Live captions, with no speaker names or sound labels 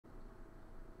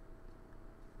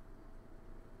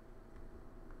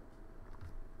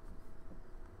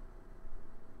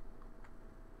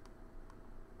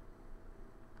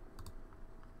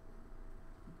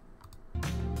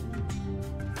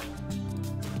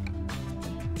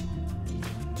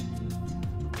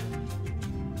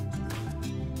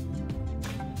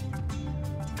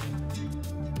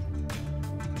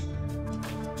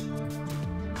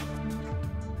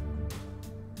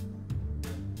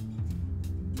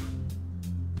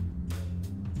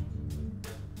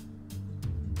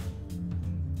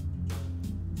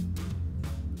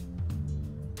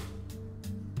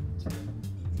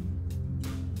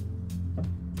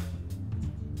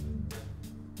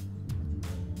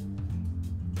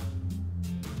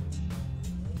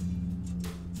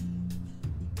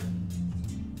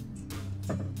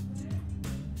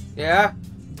Yeah?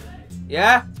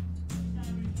 Yeah?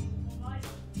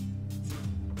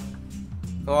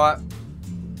 Alright.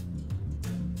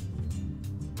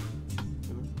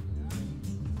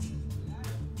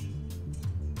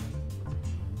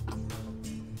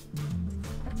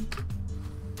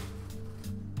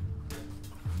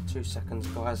 Two seconds,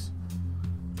 guys.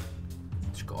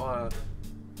 Just gotta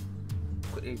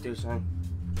quickly do something.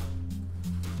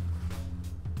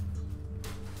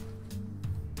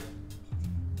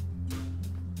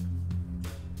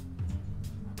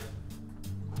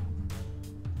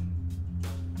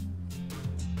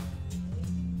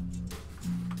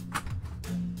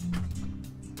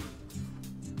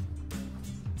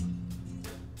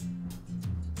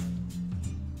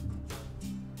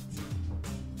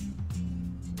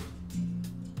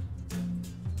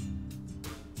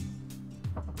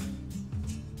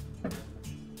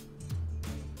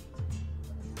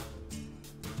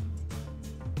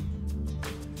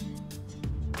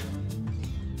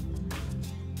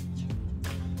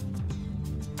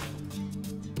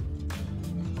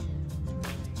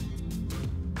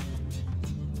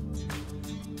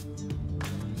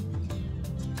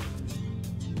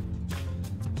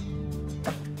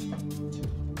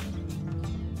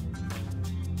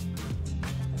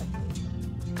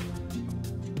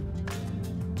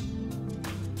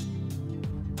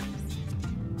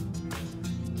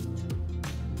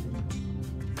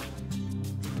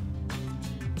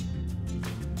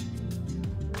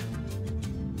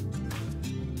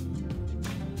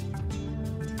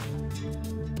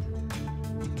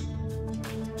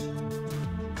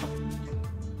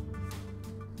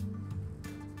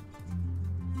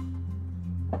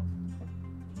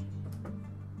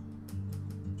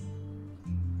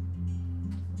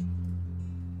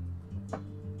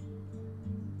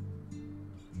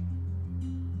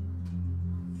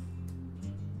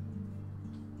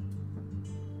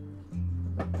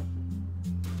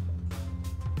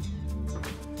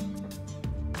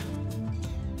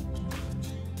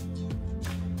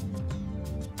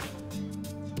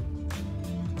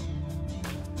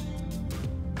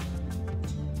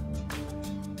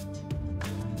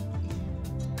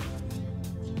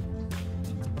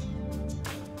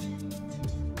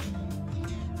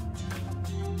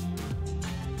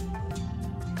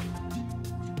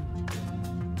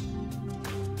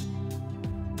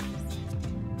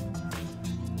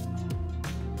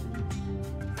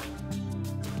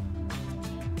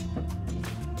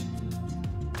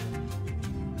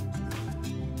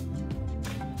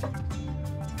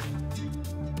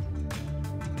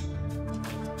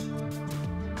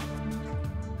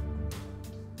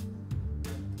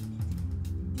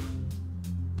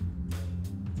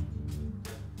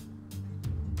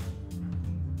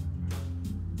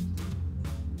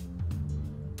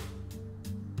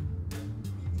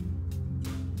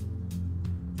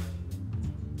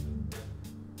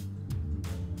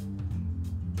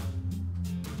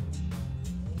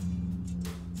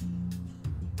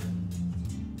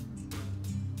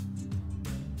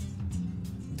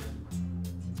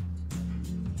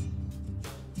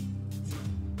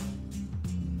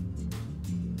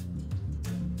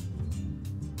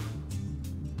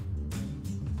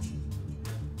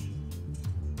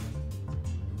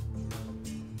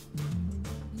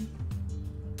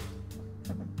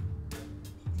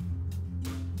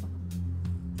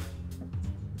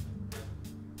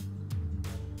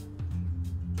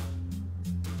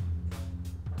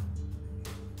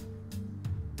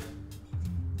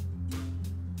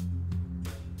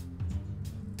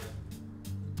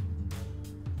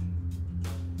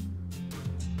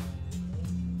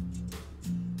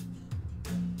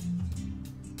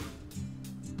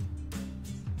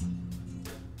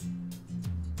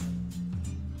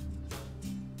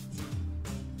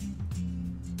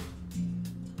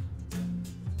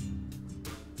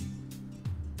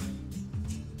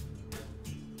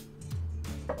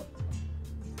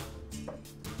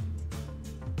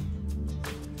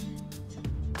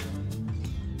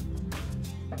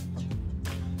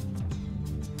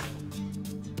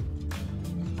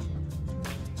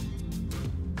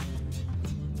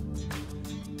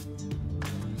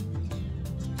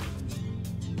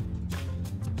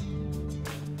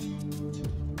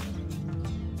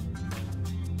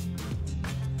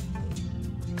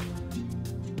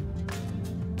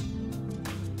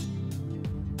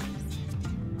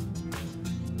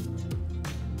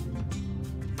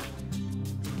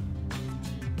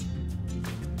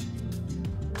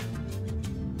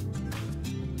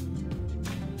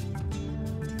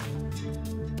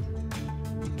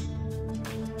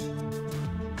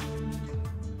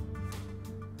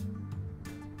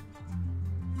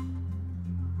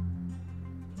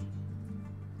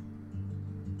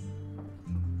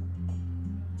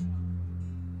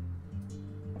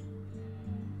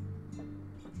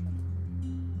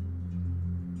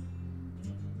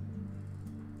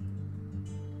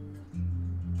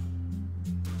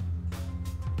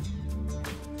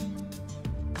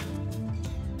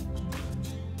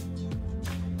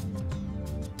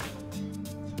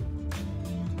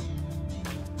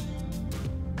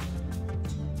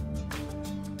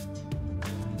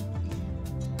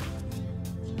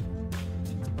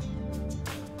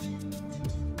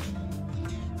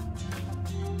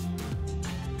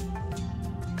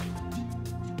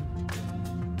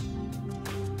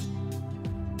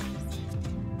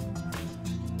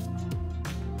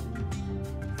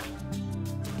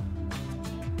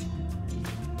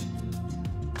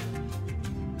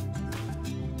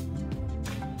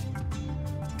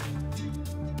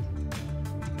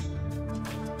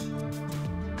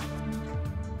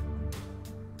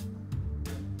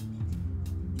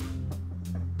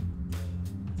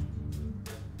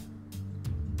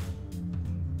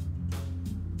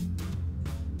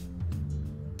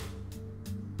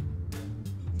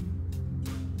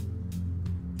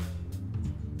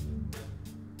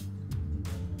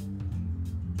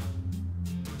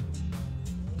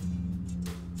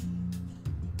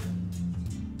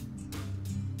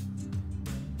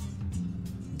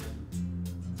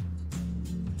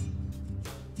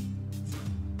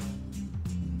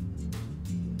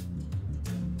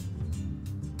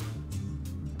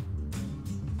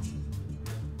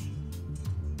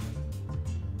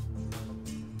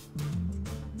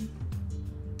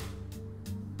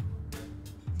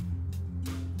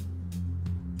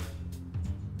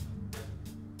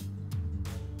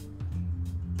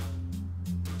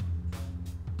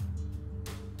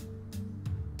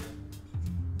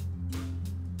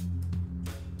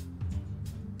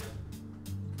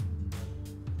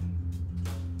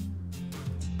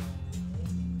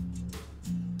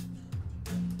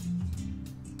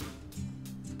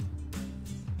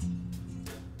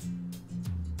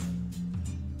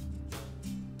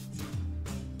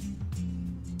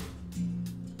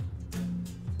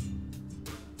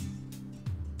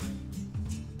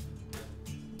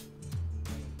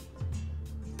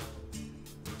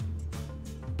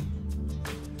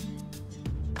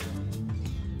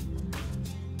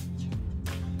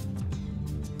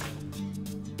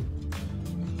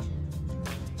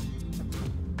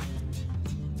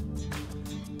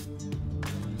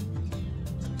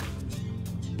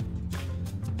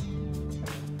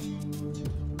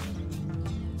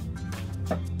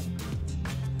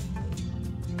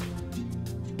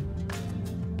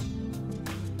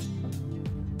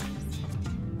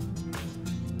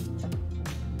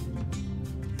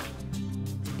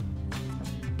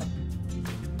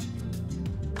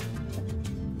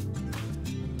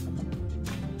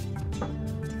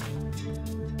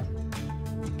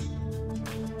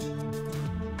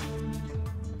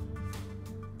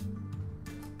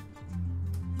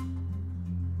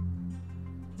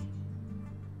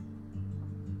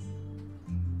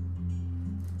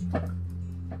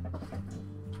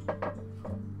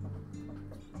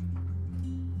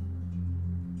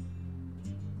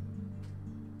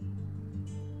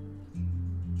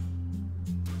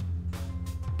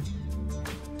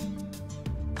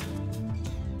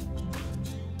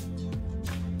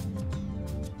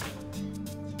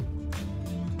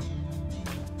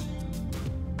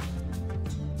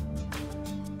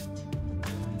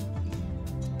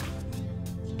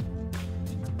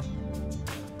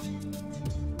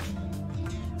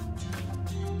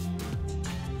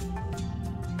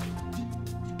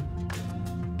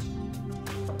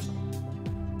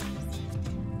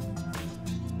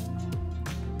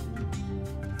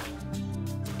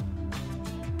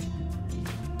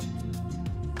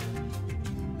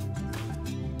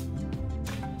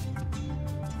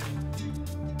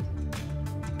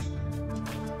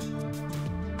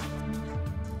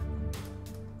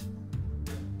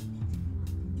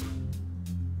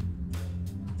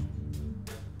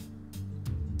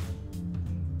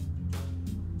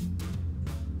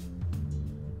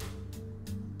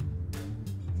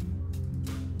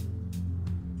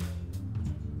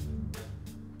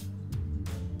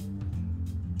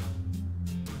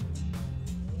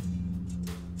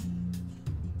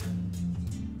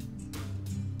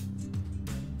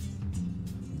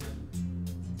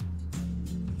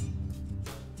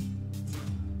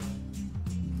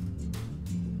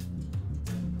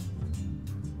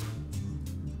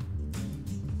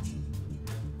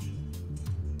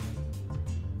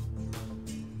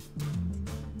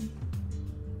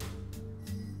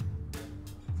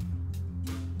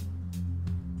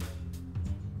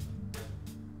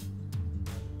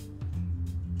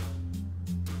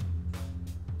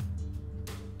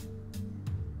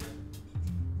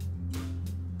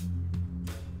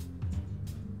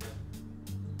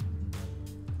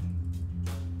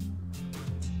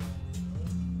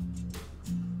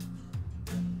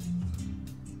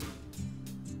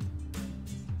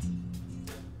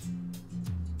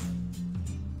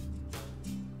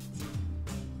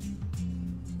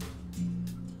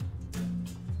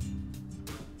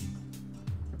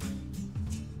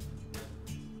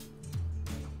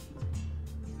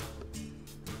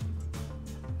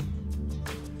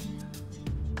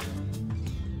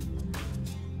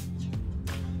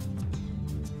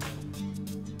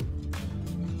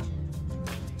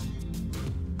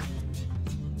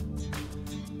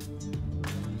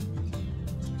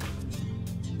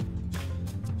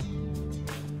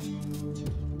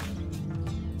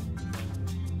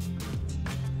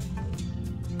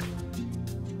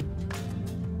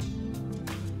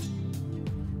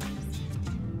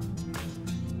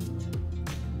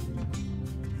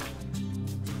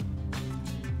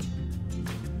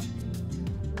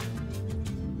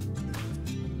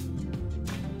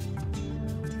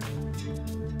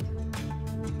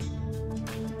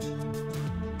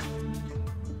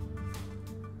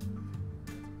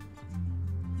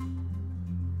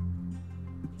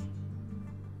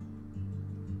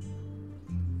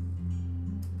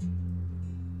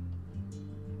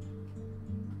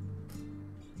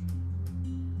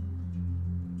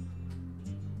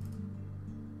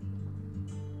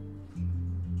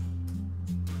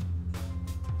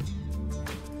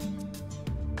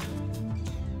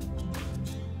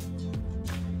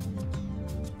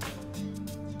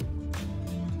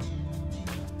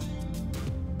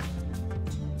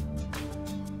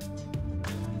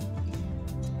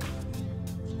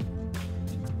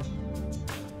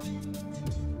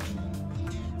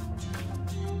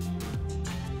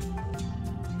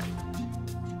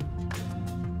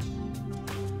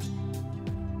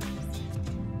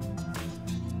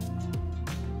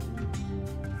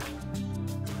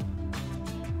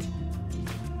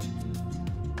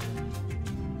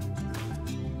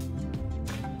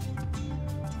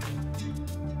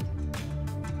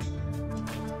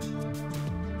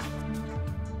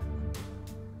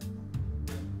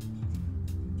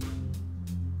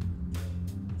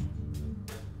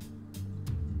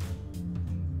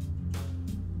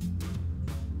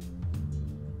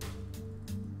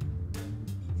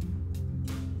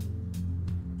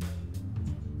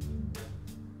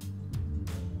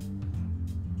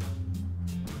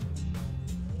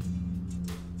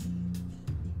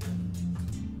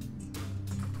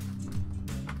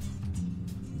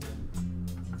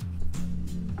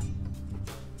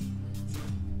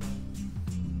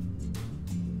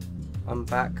 I'm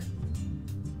back.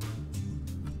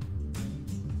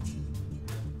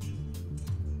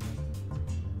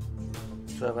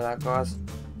 Sorry about that, guys.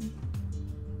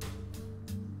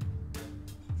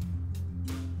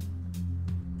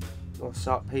 What's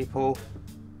up, people?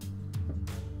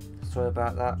 Sorry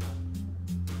about that.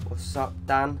 What's up,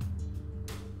 Dan?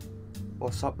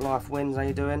 What's up, Life Wins? How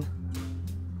you doing?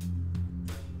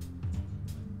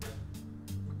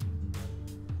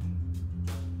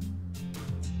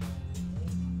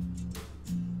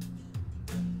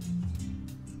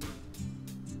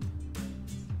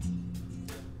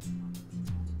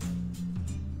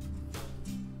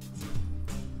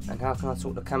 And how can I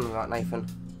sort the camera out, Nathan?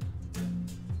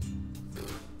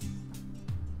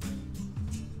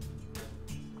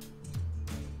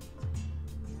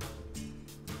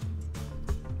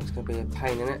 It's going to be a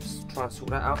pain in it. Let's try and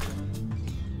sort that out.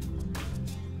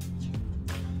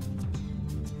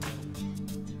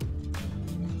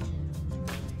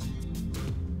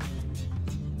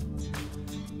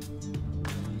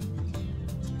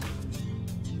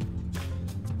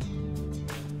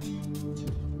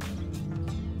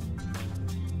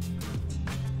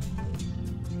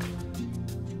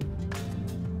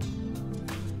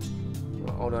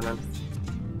 Hold on then.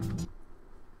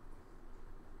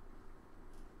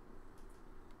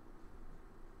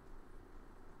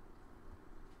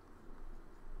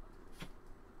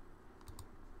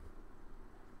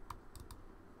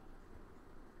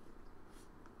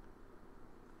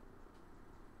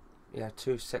 Yeah,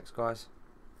 2 secs, guys.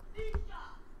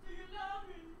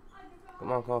 Got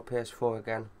my PS4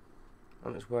 again,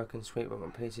 and it's working sweet, but my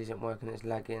PC isn't working, it's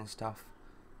laggy and stuff.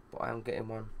 But I am getting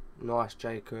one. Nice,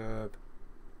 Jacob.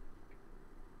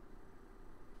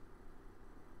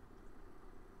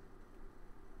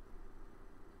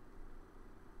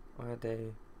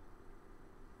 ID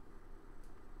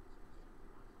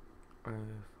 058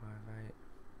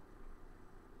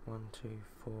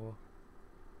 124.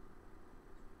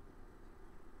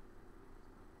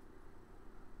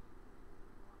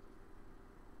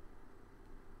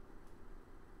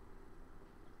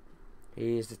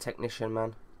 He is the technician,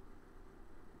 man.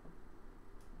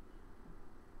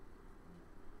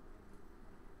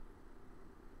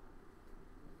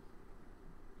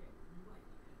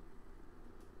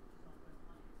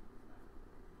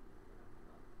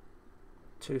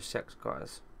 Two secs,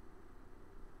 guys.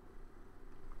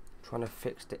 Trying to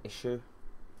fix the issue.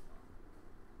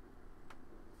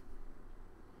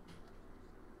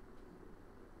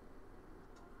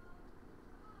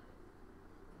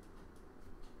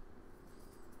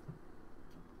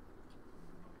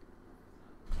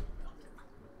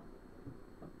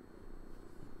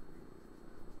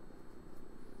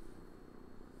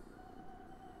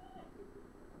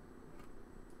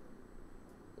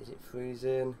 Is it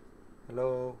freezing?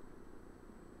 Hello?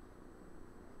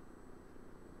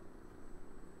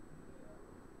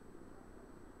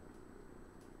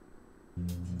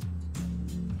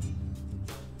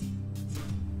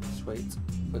 Sweet.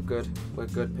 We're good. We're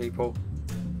good, people.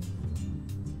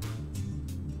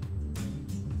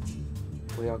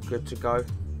 We are good to go.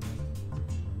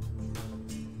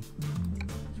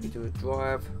 Should we do a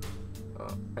drive?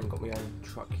 Oh, ain't got my own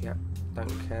truck yet.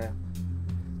 Don't care.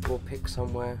 We'll pick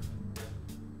somewhere.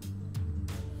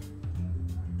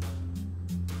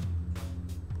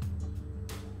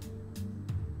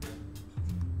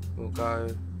 We'll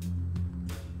go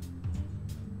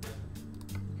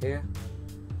here.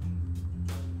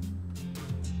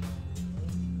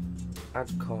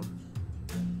 Adcom.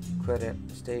 Credit.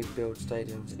 Steve builds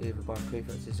stadiums either by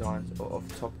prefix designs or off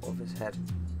the top of his head.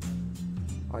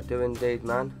 I do indeed,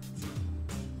 man.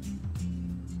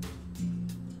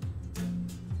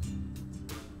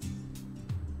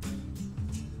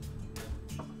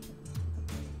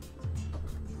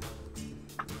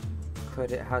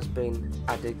 Credit has been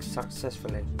added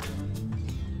successfully.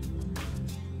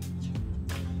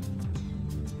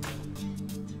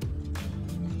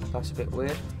 That's a bit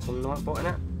weird from Nightbot in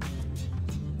it.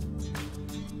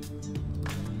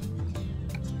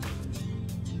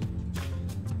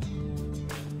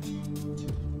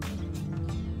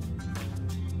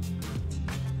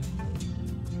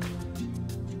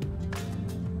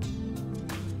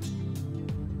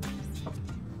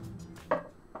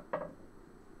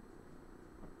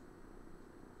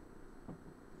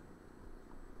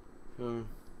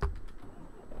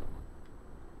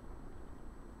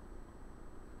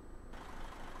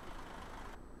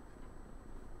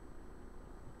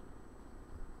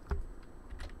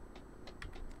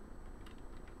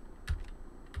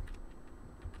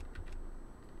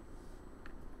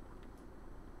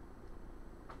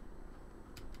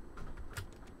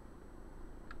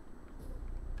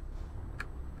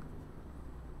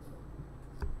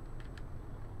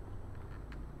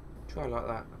 Try like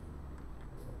that.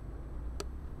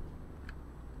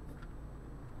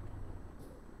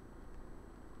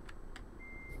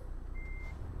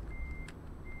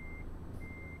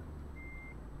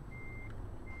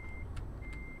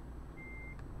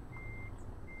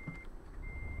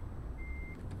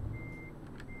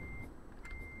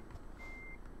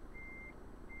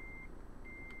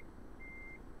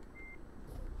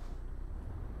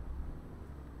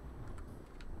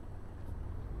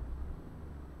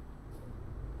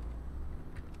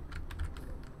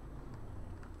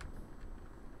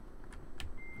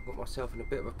 Got myself in a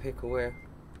bit of a pickle here.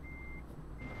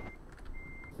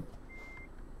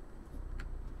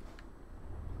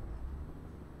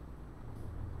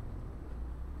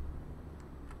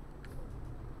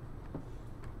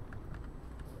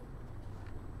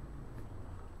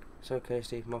 It's okay,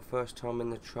 Steve. My first time in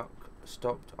the truck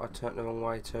stopped. I turned the wrong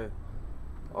way too.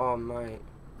 Oh, mate.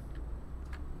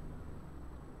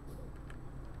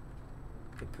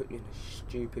 They put you in a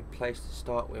stupid place to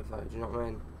start with, though. Do you know what I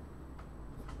mean?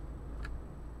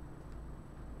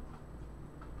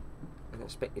 And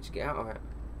expect you to get out of it.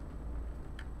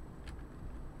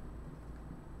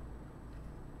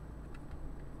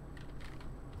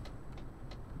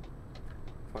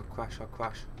 If I crash, I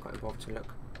crash. Can't even bother to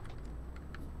look.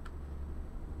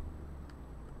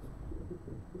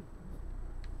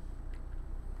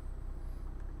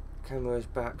 Camera is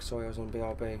back. Sorry, I was on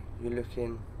BRB. You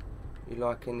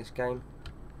liking this game?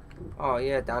 Oh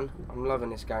yeah, Dan. I'm loving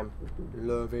this game.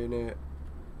 Loving it.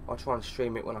 I'll try and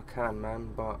stream it when I can, man,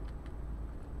 but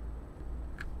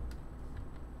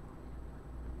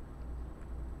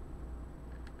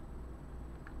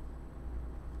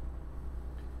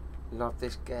love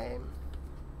this game.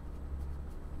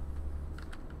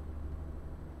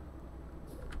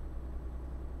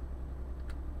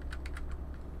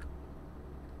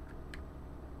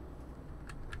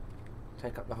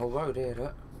 Take up the whole road here,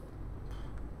 look.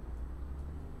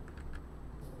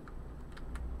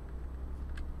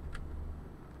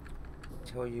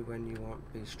 Tell you when you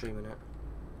won't be streaming it.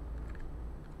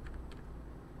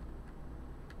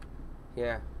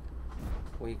 Yeah,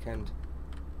 weekend.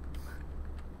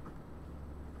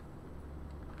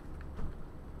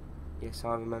 Yes,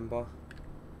 I remember.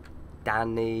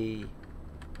 Danny.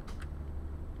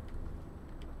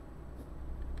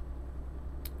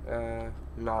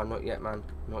 No, not yet, man.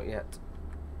 Not yet.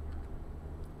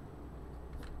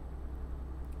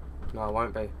 No, I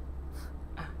won't be.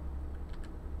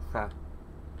 Ha.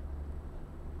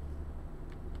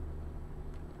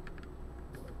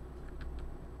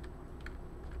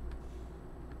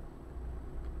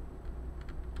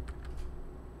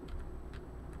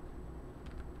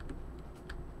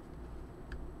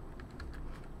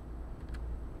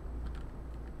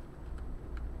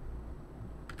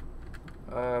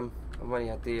 I've only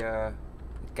had the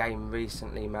game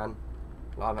recently, man.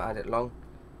 Like, I haven't had it long.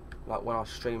 Like when I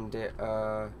streamed it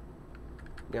the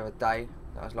other day,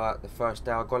 that was like the first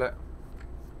day I got it.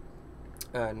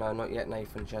 No, not yet,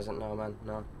 Nathan. She hasn't. No, man.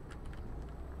 No.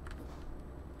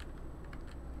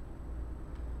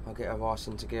 I'll get her arse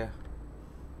into gear.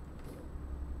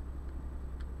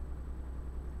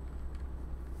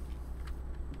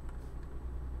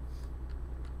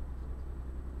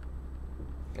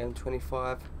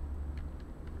 M25.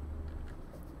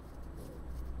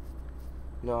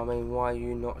 No, I mean, why are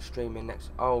you not streaming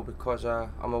next? Oh, because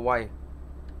I'm away.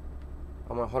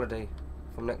 I'm on holiday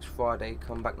from next Friday.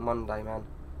 Come back Monday, man.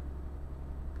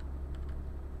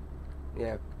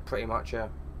 Yeah, pretty much, yeah.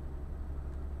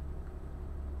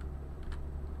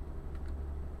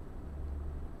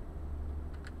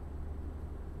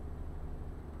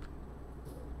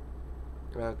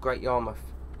 Great Yarmouth.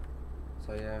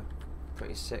 So yeah,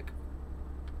 pretty sick.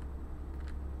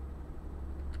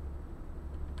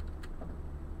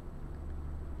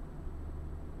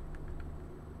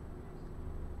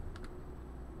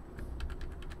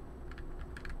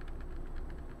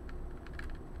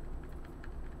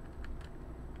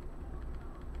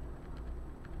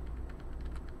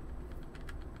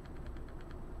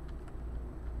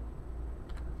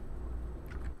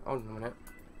 Hold on a minute.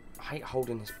 I hate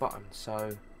holding this button,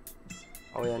 so...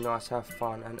 Oh yeah, nice, have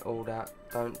fun and all that.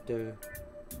 Don't do...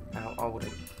 Ow, I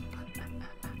wouldn't.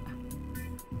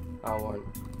 I won't.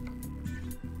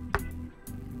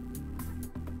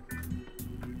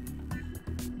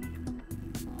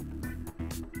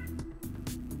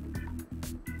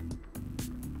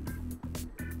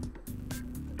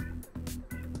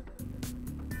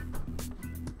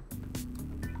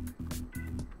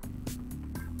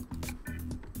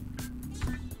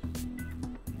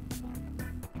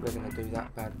 We're gonna do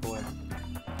that bad boy.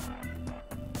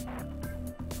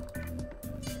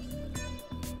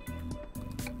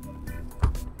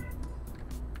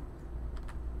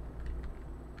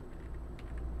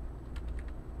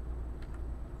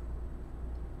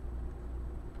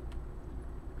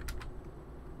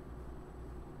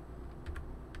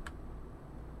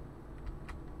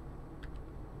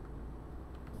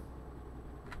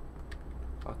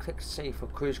 Click C for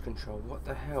cruise control. What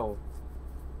the hell?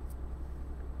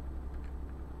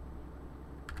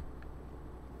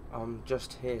 I'm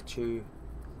just here to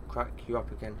crack you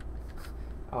up again.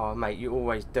 Oh mate, you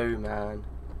always do, man.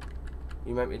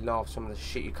 You make me laugh some of the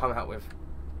shit you come out with.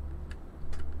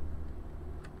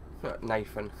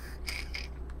 Nathan.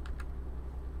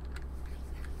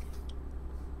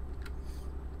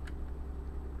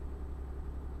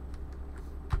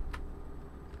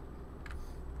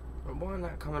 Why isn't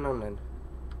that coming on then?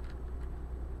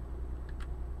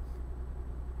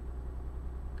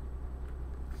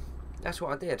 That's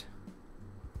what I did.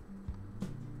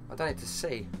 I done it to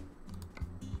see.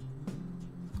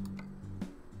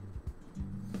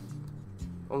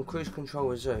 On cruise control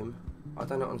with zoom, I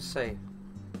done it on C.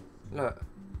 Look.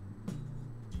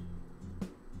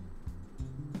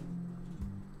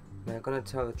 Now, I'm gonna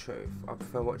tell the truth. I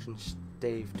prefer watching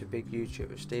Steve to big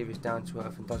YouTubers. Steve is down to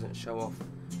earth and doesn't show off.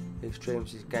 He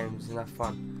streams his games and have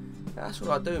fun. That's what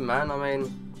I do, man. I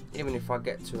mean, even if I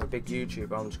get to a big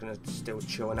YouTuber, I'm just gonna still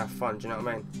chill and have fun. Do you know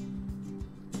what I mean?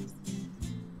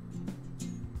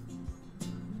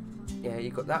 Yeah, you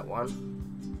got that one.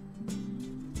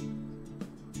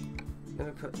 Let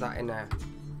me put that in there.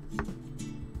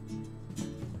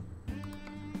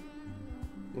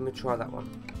 Let me try that one.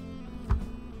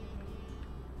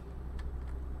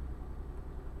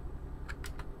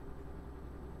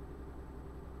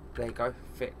 There you go,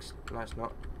 fixed. No, it's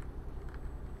not.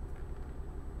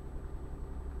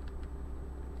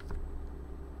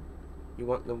 You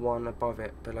want the one above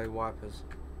it, below wipers.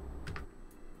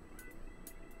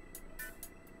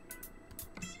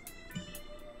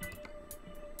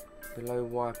 Below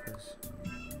wipers.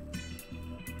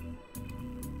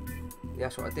 Yeah,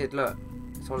 that's what I did, look.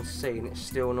 It's on C and it's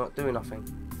still not doing nothing.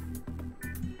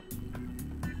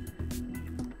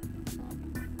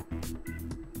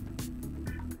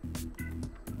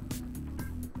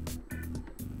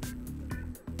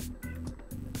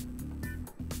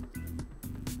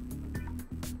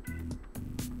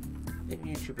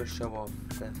 YouTubers show off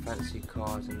their fancy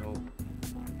cars and all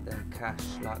their cash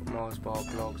like Mars Bar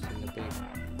blogs and the big.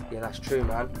 Yeah, that's true,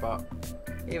 man, but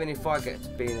even if I get to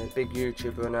being a big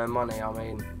YouTuber and earn money, I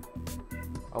mean,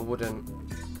 I wouldn't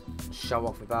show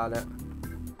off about it.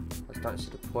 I just don't see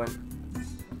the point.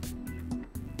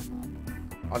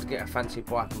 I'd get a fancy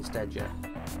bike instead, yeah,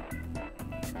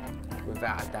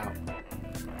 without a doubt.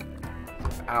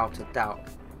 Without a doubt.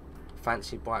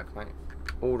 Fancy bike, mate,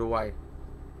 all the way.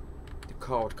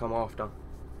 Car would come after,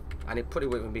 and it probably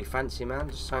wouldn't be fancy,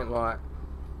 man. Just something like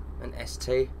an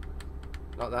ST,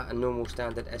 like that, a normal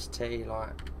standard ST, like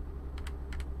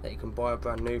that you can buy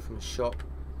brand new from a shop.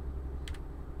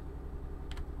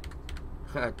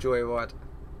 Joyride.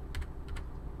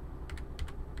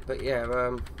 But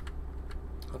yeah,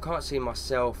 I can't see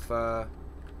myself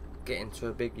getting to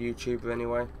a big YouTuber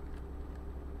anyway,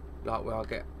 like where I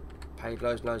get paid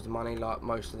loads of money like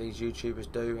most of these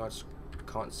YouTubers do. I just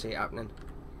can't see it happening.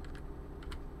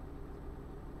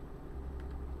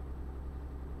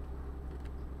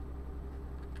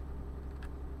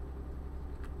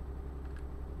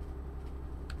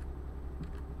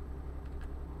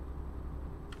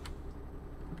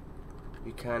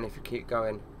 You can if you keep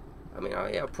going. I mean,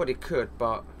 yeah, I probably could,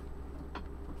 but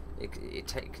it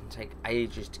can take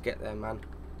ages to get there, man.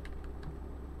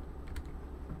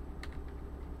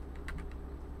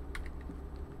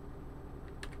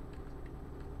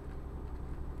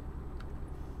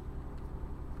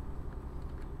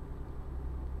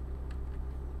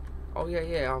 Oh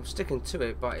yeah, I'm sticking to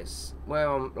it, but it's where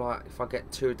I'm like, if I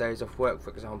get 2 days off work,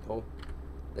 for example,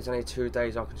 there's only 2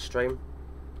 days I can stream,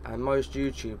 and most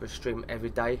YouTubers stream every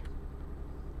day,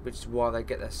 which is why they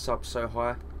get their subs so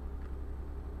high.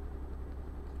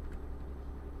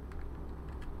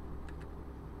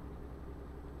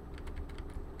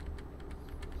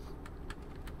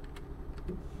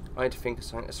 I need to think of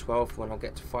something as well for when I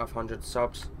get to 500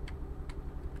 subs.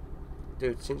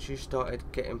 Dude, since you started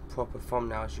getting proper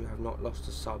thumbnails, you have not lost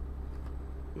a sub.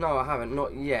 No, I haven't,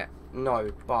 not yet, no,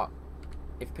 but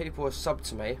if people are subbed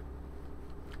to me,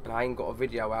 and I ain't got a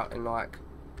video out in like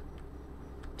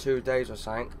 2 days or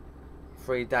something,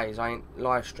 3 days, I ain't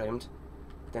live streamed,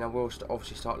 then I will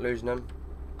obviously start losing them,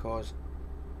 because,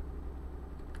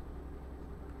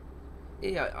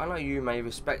 yeah, I know you may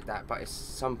respect that, but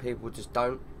some people just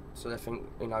don't, so they think,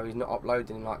 you know, he's not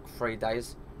uploading in like 3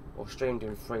 days, or streamed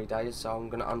in 3 days, so I'm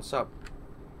gonna unsub.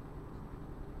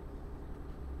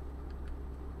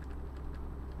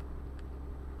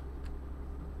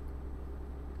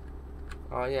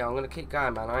 Oh yeah, I'm gonna keep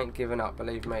going, man. I ain't giving up,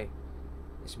 believe me.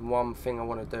 It's one thing I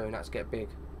want to do, and that's get big.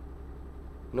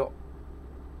 Not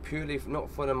purely, not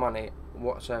for the money.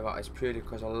 whatsoever. It's purely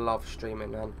because I love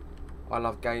streaming, man. I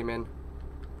love gaming.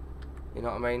 You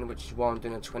know what I mean? Which is why I'm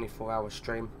doing a 24-hour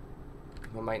stream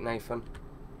with my mate Nathan.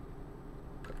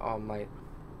 Oh, mate.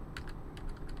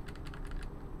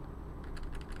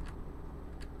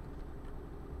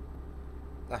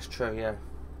 That's true, yeah.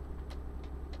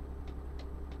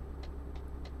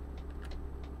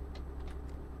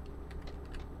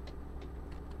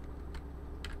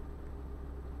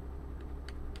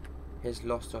 His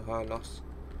loss or her loss?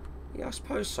 Yeah, I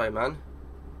suppose so, man.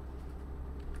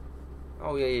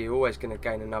 Oh yeah, you're always going to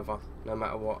gain another, no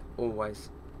matter what.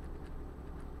 Always.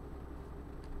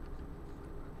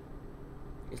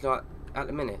 It's like, at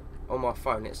the minute, on my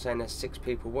phone, it's saying there's 6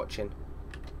 people watching.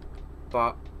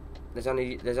 But there's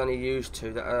only used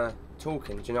 2 that are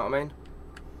talking, do you know what I mean?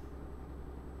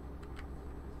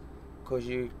 Because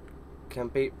you can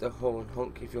beep the horn,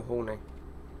 honk if you're horny.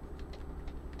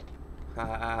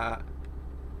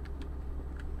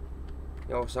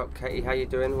 Yo, what's up, Katie? How you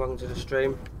doing? Welcome to the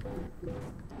stream.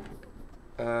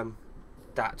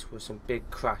 That was some big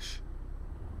crash.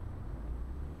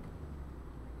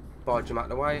 Barge him out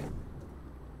the way.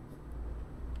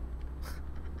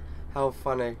 How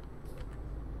funny.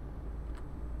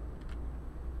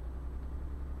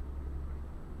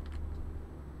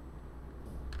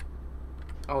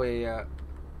 Oh yeah.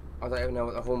 I don't even know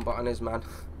what the horn button is, man.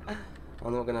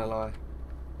 I'm not gonna lie.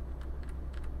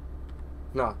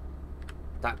 No.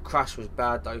 That crash was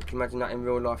bad though. Can you imagine that in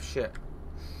real life? Shit.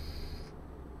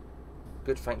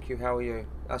 Good, thank you. How are you?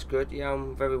 That's good. Yeah,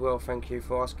 I'm very well, thank you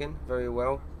for asking. Very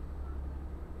well.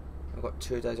 I've got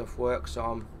 2 days off work, so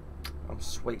I'm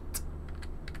sweet.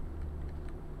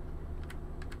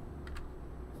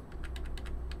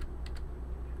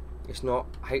 It's not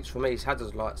H for me, it's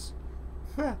hazard lights.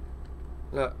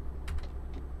 Look.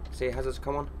 See hazards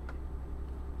come on?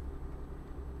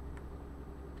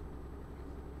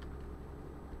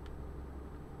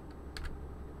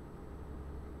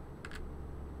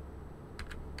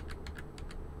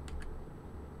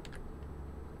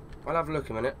 I'll have a look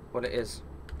in a minute what it is.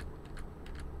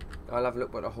 I'll have a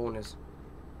look what the horn is.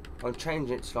 I'm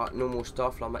changing it to like normal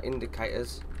stuff, like my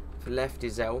indicators. For left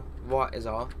is L, right is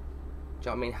R. Do you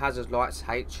know what I mean? Hazard lights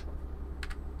H.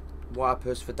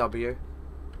 Wipers for W.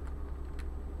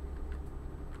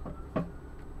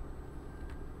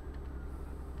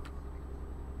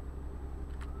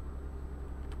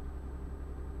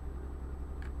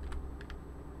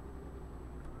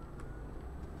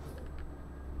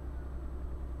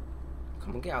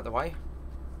 Come on, get out of the way.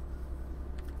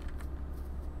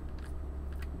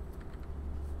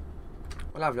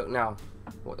 We'll have a look now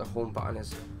what the horn button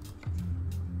is.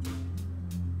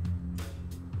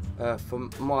 For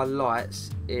my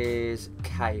lights is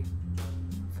K.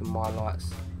 For my lights.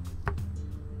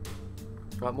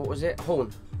 Right, what was it?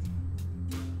 Horn.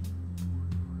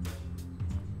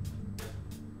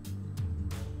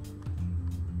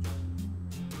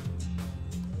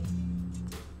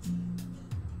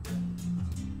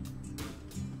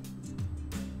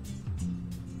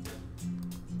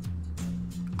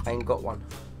 I ain't got one.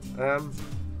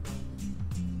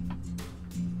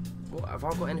 What have I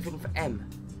got anything for M?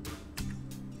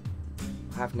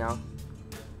 I have now.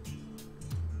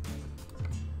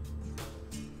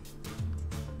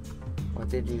 I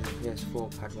did use a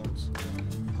PS4 pad once.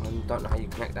 I don't know how you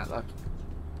connect that though.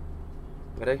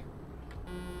 Ready?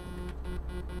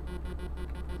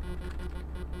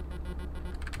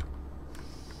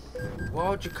 Why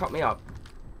would you cut me up?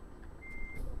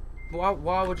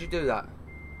 Why would you do that?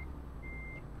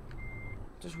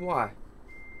 Just why?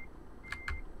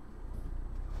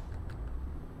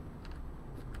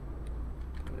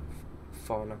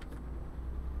 Foreigner.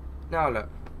 Now look.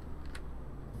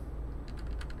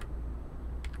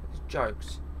 It's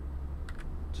jokes.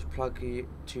 Just plug it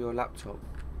to your laptop.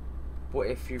 What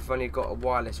if you've only got a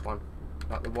wireless one?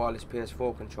 Like the wireless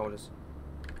PS4 controllers?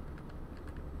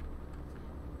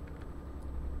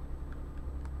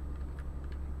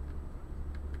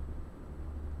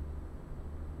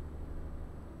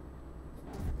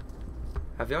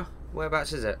 Have you?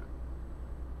 Whereabouts is it?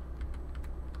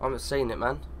 I haven't seen it,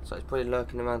 man. So it's probably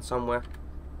lurking around somewhere.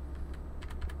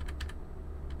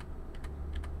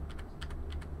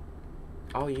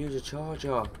 Oh, use a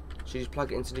charger. So you just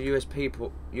plug it into the USB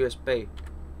port. USB.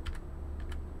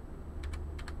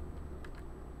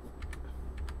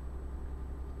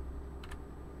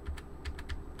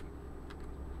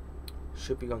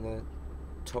 Should be on the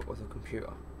top of the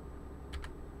computer.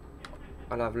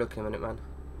 I'll have a look in a minute, man.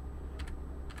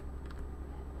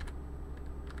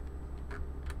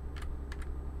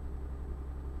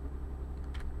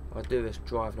 I'll do this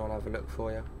drive and I'll have a look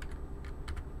for you.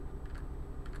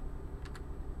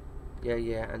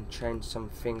 Yeah, and change some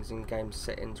things in game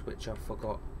settings which I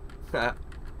forgot.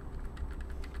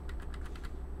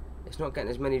 It's not getting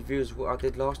as many views as what I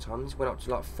did last time. This went up to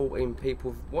like 14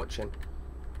 people watching.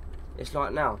 It's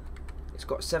like now, it's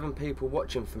got 7 people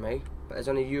watching for me, but there's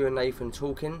only you and Nathan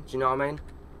talking. Do you know what I mean?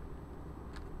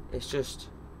 It's just...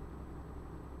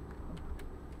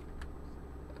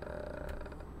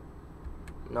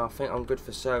 no, I think I'm good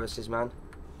for services, man.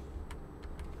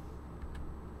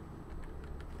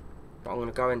 But I'm going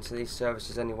to go into these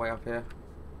services anyway up here.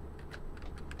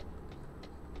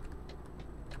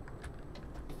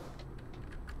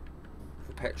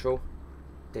 For petrol,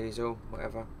 diesel,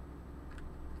 whatever.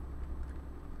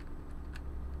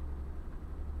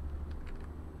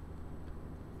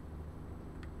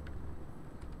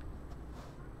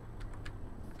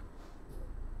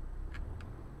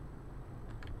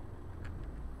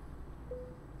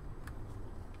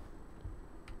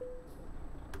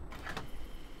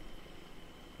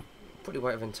 Probably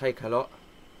won't even take a lot.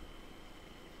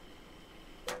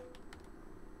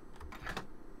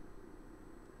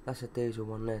 That's a diesel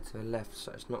one there to the left,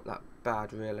 so it's not that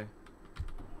bad really.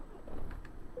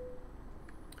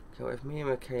 Okay, well, if me and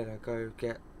Michaela go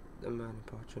get the morning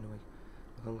party in a week,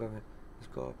 I'm going. He's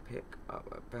got to pick up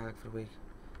a bag for the week.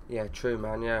 Yeah, true,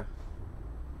 man. Yeah.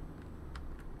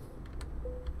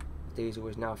 Diesel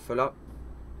is now full up.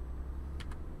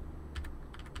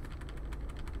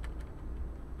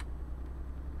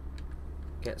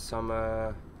 Get some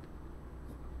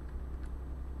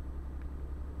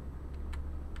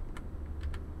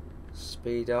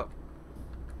speed up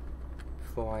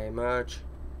before I emerge.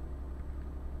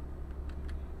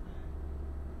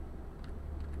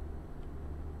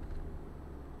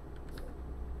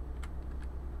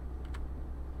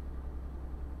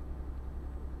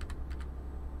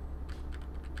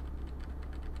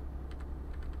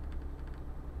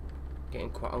 Getting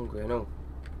quite hungry and all.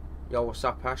 Yo, what's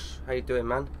up, Ash? How you doing,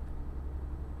 man?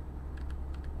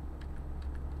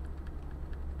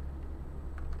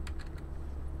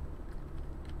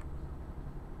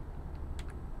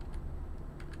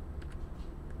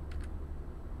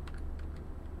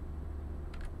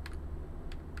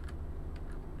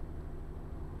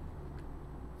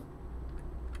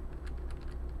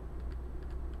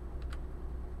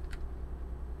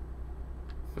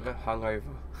 Hungover.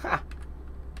 Ha!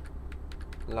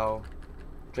 Lol.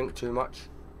 Drink too much.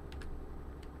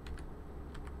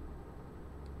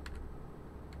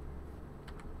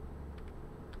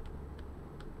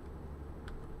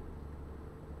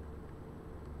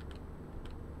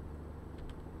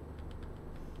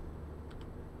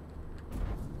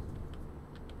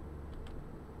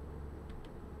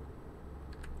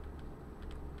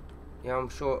 Yeah, I'm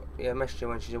sure. Yeah, message her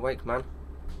when she's awake, man.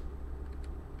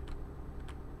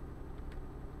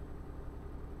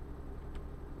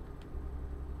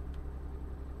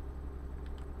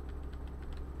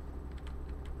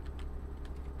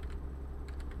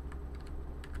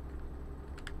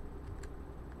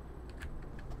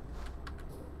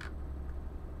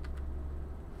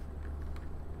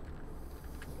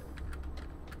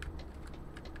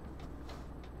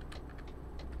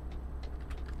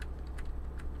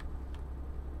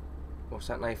 What's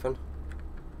that, Nathan?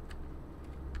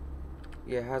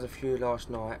 Yeah, had a few last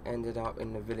night. Ended up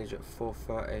in the village at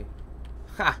 4:30.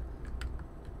 Ha!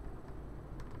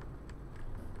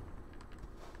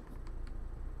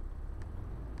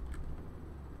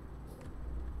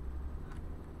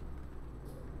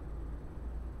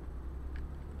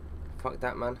 Fuck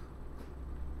that, man.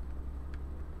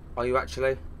 Are you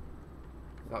actually?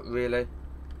 Like, really?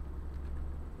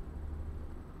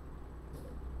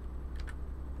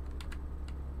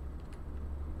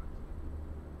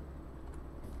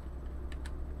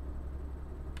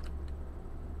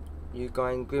 You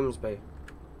going Grimsby?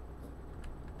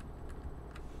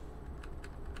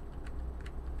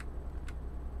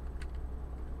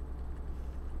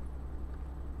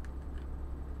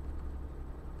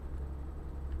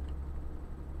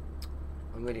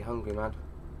 I'm really hungry, man.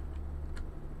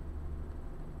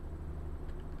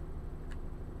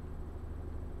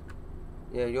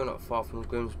 Yeah, you're not far from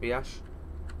Grimsby, Ash.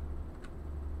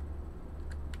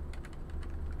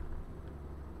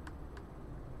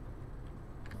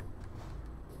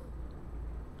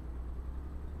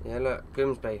 Yeah, look,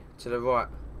 Grimsby, to the right.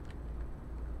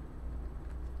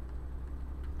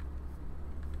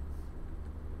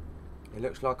 It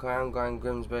looks like I am going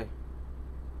Grimsby,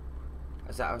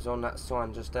 as that was on that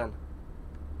sign just then.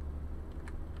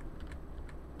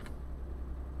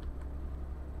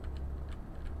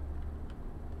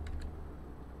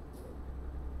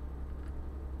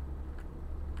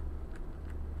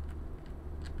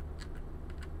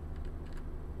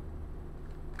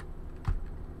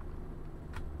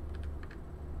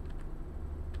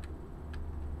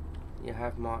 you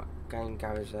have my game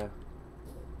garage there.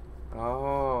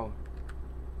 Oh.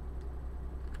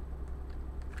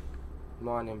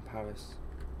 Mine in Paris.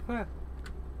 Huh.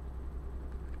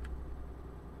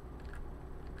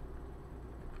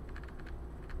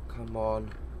 Come on.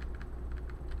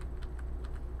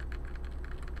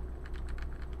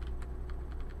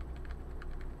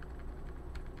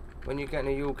 When you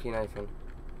getting a Yorkie, Nathan?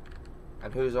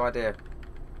 And whose idea?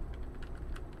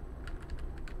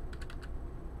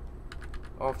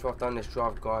 After I've done this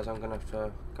drive, guys, I'm gonna have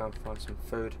to go and find some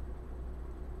food.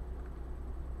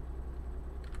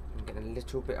 I'm getting a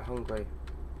little bit hungry.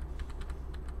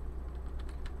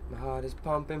 My heart is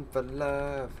pumping for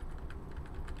love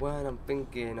when I'm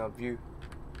thinking of you.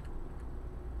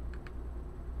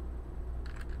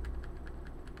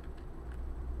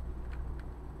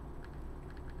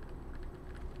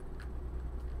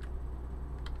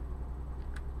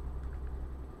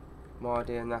 My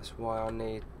idea, and that's why I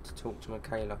need to talk to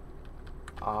Michaela.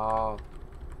 Ah.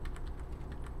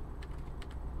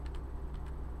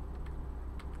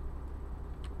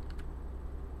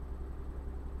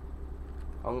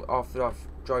 After I've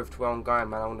drove to where I'm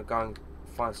going, man, I want to go and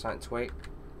find something to eat,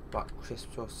 like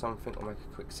crisps or something, or make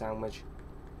a quick sandwich.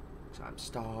 So I'm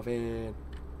starving.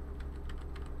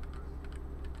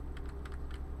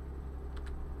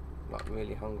 Like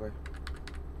really hungry.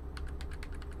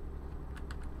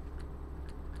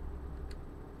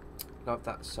 Love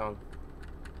that song.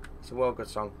 It's a well good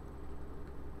song.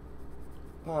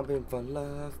 Pumping for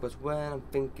love, 'cause when I'm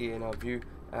thinking of you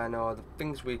and all the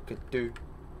things we could do.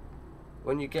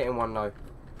 When you getting one though?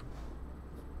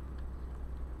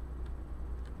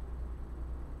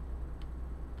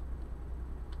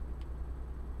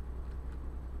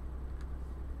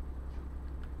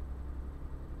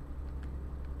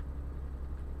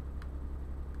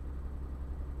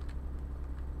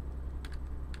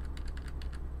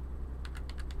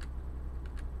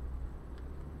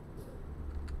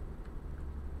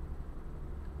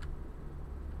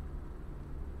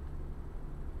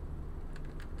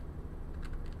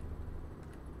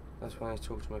 That's when I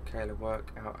talk to Michaela,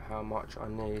 work out how much I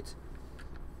need.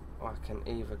 I can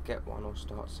either get one or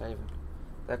start saving.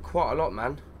 They're quite a lot,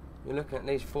 man. You're looking at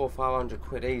least 400 or 500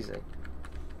 quid easy.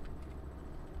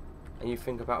 And you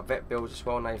think about vet bills as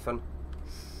well, Nathan.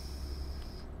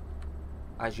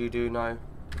 As you do know,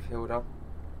 Hilda.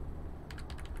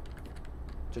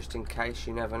 Just in case,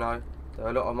 you never know. They're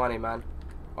a lot of money, man.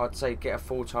 I'd say get a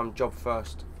full-time job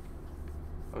first.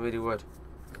 I really would.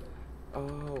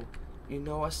 Oh. You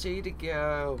know I see the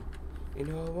girl, you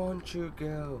know I want you,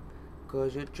 girl,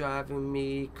 'cause you're driving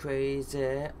me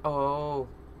crazy. Oh.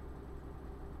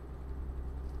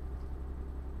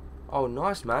 Oh,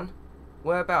 nice, man.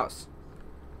 Whereabouts?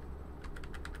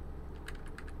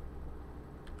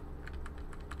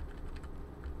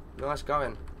 Nice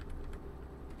going.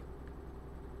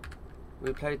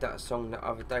 We played that song the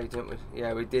other day, didn't we?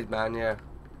 Yeah, we did, man, yeah.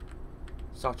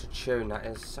 Such a tune, that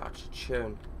is. Such a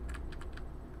tune.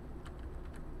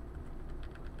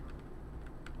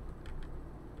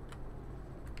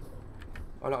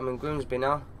 Oh, look, I'm in Grimsby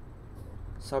now.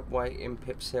 Subway in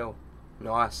Pips Hill.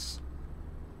 Nice.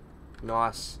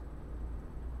 Nice.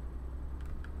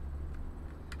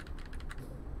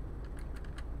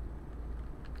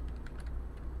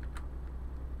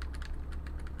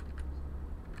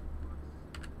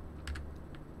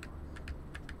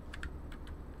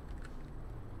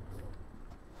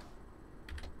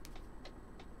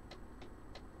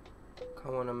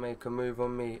 Come on and make a move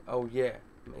on me. Oh yeah,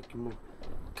 make a move.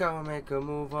 Come on, make a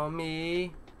move on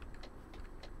me.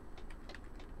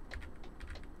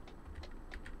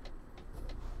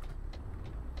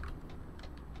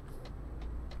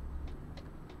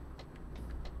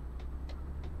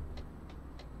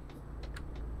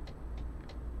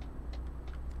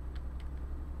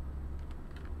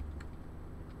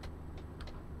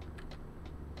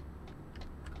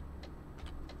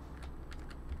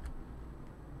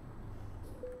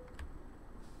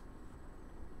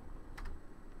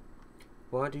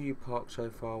 Why do you park so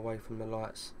far away from the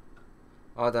lights?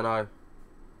 I don't know.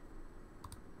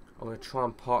 I'm going to try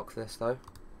and park this though.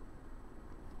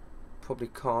 Probably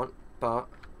can't, but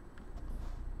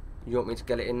you want me to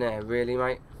get it in there, really,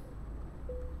 mate?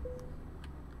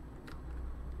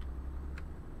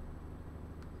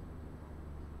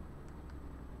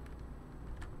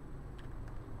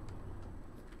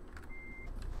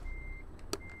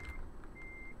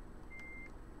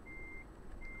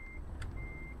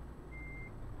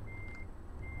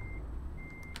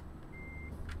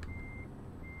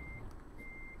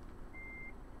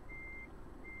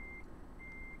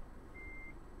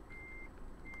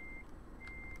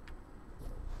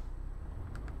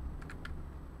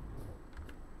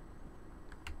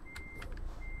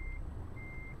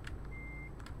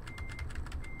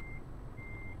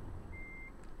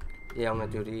 Yeah, I'm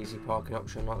gonna do the easy parking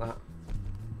option like that.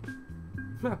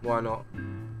 Why not?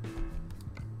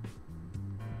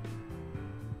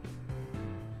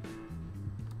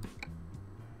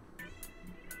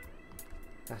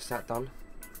 That's that done.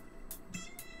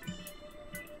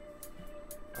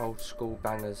 Old school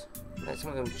bangers. Let's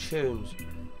some of them tunes.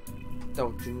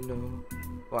 Don't you know?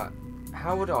 Right,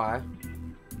 how would I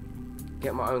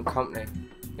get my own company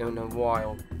in a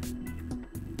while?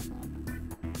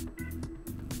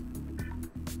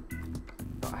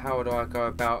 Like, how would I go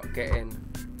about getting?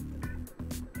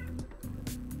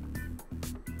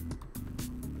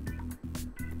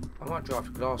 I might drive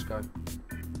to Glasgow.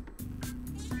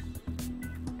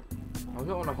 I'm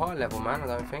not on a high level, man, I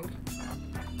don't think.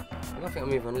 I don't think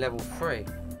I'm even level 3.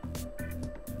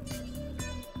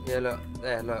 Yeah, look,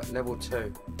 there, look, level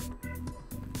 2.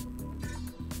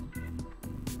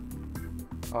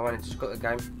 Oh, I just got the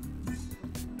game.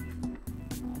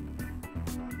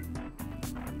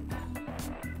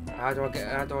 How do I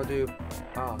do,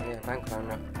 oh yeah, bank loan,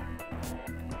 look.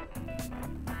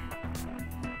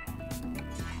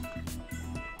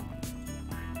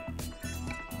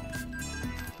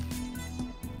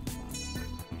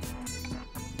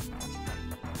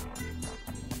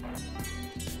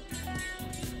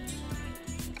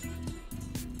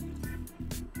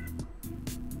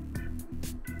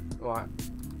 Right.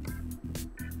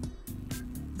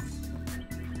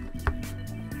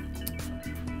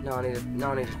 Now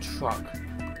I need a truck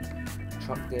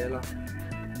dealer.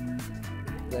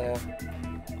 There.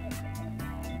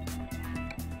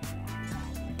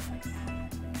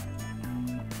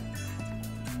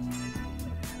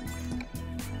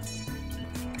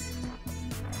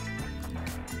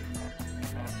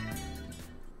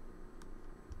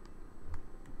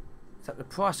 Is that the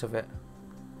price of it?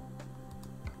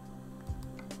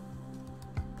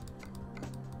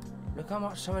 Look how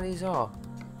much some of these are.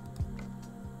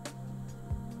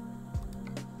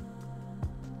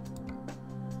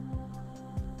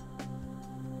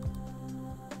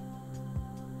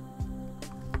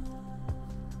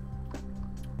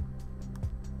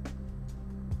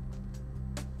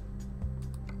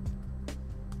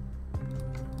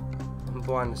 I'm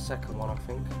buying the second one, I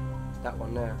think. That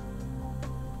one there.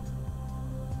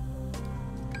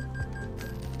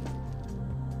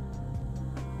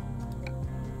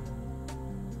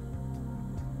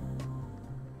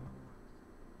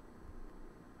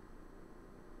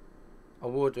 I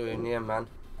will do it in the end, man.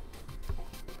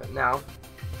 But now,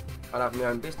 I'll have my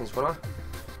own business, won't I?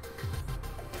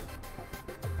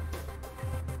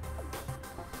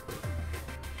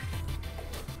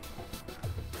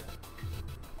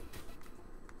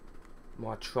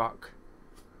 My truck.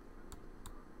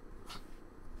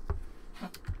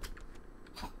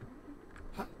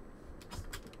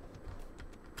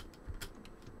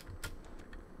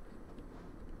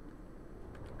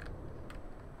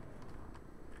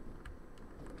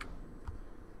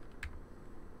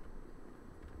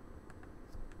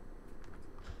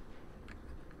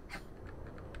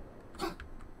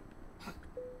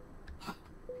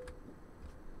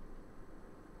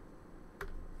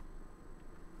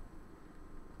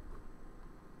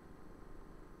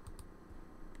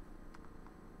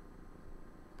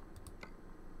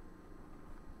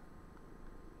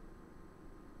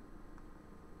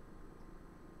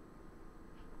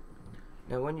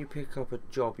 Now when you pick up a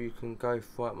job you can go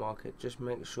Fright Market, just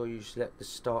make sure you select the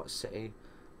start city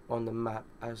on the map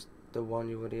as the one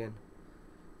you're already in.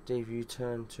 If you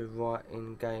turn to right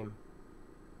in game.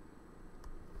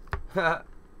 I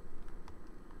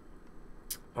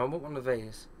want one of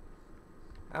these.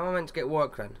 How am I meant to get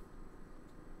work then?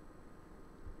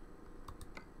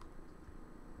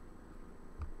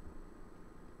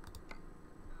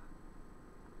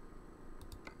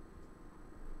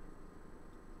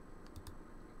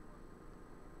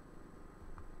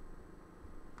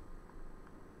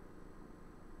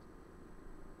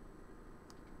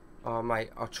 Oh mate,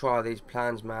 I'll try these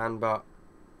plans, man, but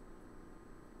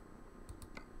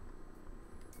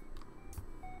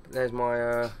there's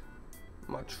my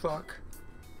my truck.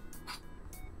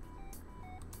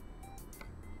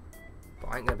 But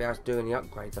I ain't gonna be able to do any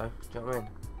upgrades though, do you know what I mean?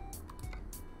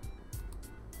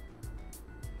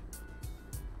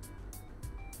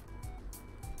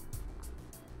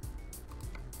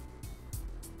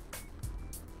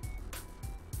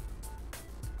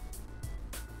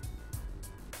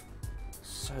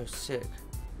 So sick.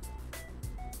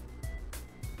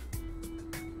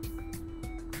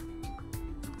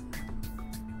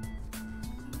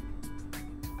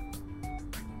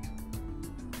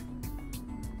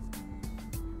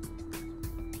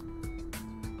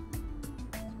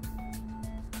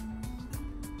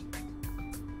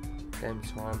 Game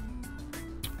time.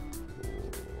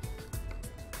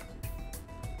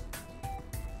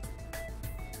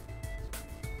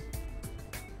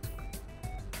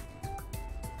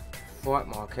 Fright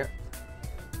market.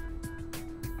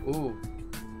 Ooh.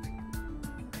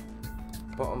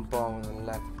 Bottom bar on the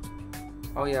left.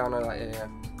 Oh yeah, I know that, yeah.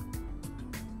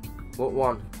 What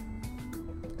one?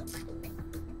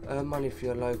 Earn money for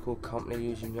your local company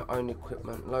using your own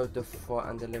equipment. Load the freight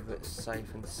and deliver it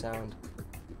safe and sound.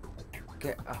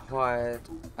 Get hired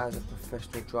as a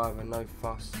professional driver, no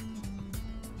fuss.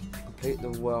 Complete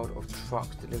the world of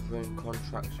trucks, delivering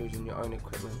contracts using your own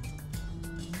equipment.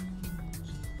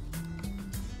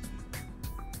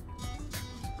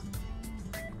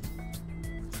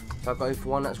 So I go for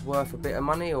one that's worth a bit of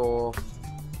money, or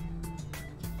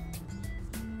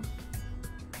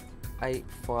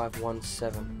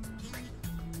 8517.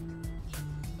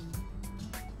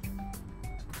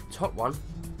 Top one.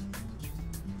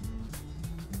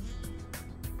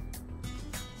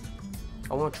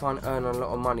 I want to try and earn a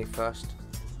lot of money first.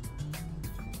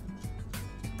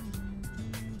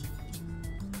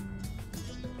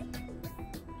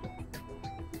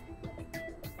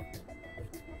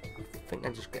 I think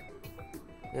they just get,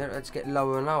 yeah, let's get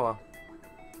lower and lower.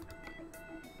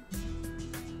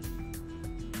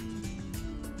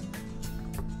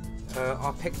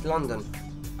 I picked London.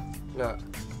 Look.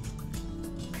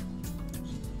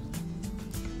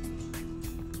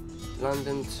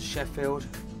 London to Sheffield.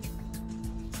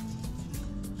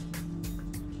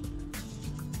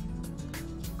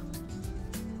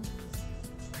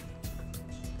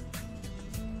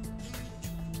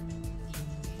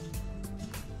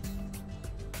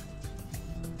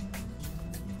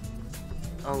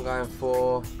 I'm going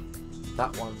for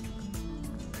that one.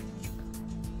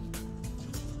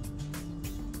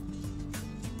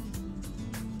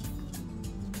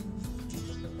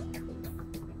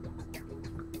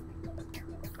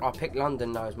 I picked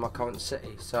London now as my current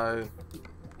city, so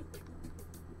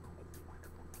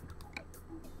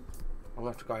I'm gonna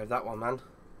have to go with that one, man.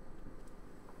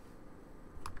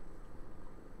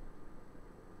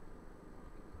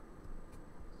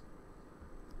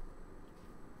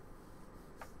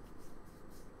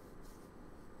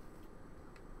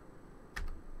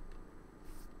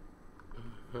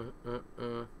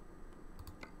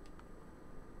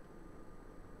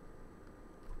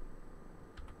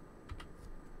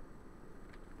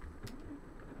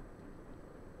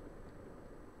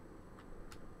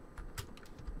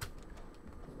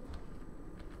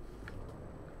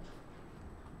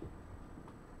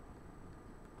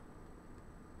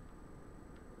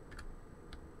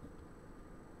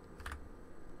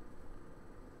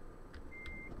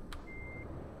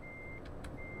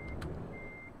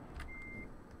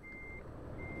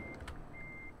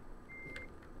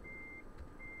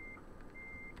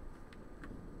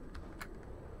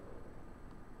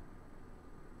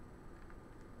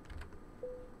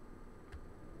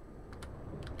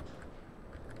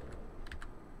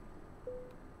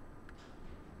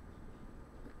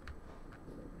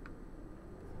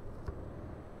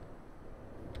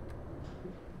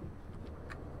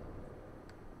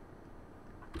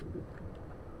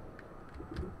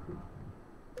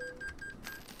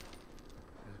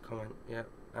 Comment, yep,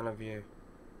 and a view.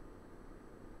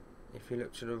 If you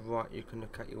look to the right, you can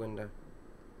look out your window.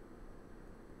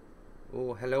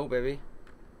 Oh, hello, baby.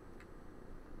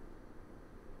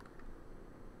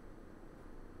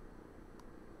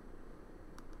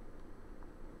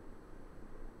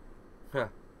 Huh.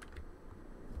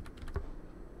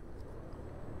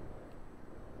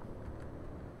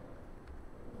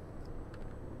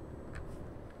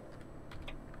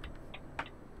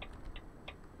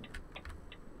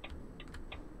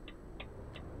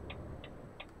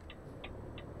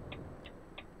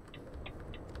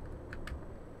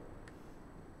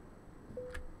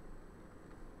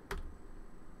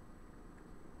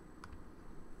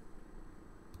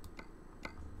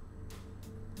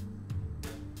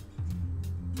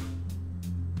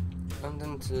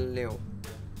 London to Lille.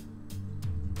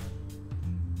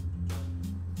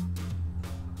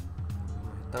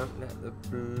 Don't let the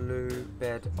blue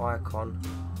bed icon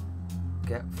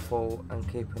get full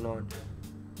and keep an eye.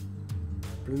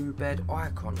 Blue bed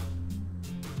icon.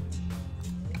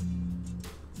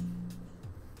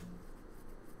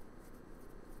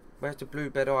 Where's the blue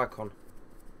bed icon?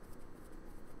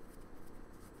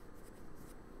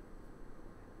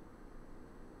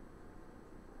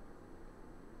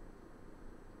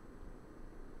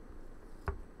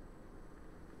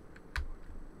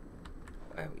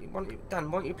 Dan,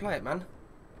 why don't you play it, man?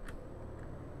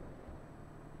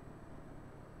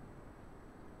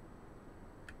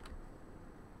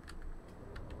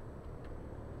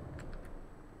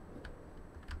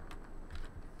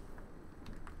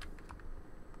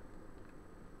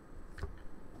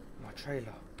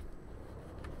 trailer.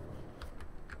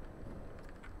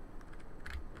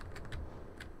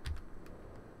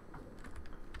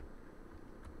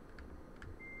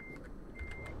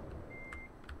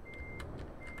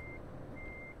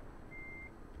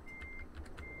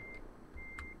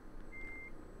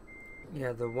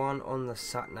 Yeah, the one on the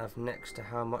sat nav next to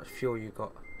how much fuel you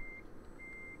got.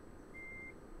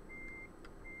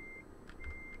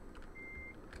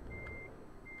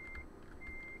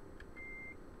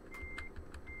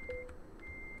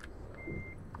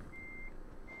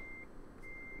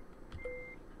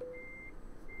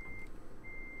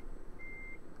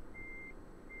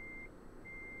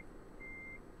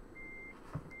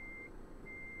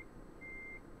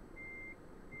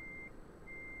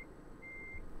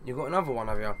 You got another one,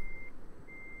 have you?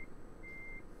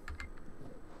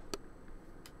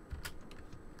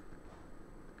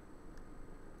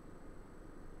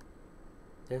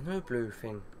 There's no blue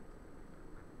thing.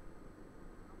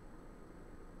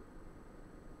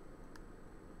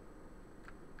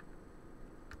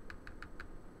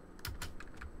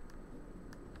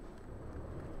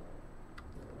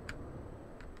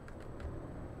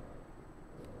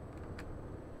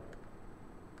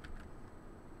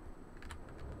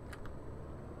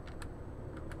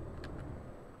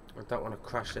 I don't want to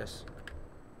crash this.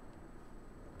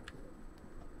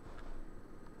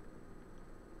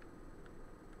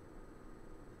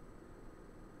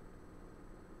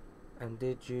 And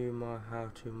did you my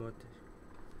how to mod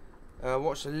this?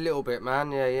 Watched a little bit,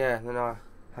 man. Yeah. Then I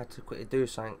had to quickly do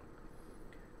something.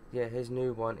 Yeah, his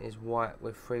new one is white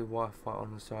with free Wi-Fi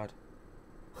on the side.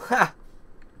 Ha!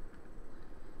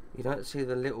 You don't see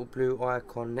the little blue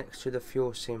icon next to the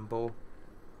fuel symbol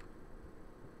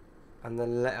and the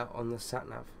letter on the sat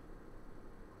nav.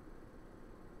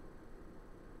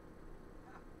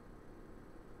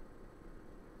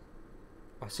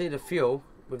 I see the fuel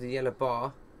with the yellow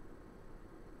bar,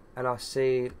 and I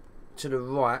see to the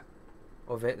right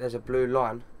of it there's a blue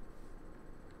line,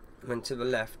 and then to the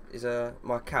left is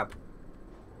my cab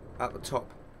at the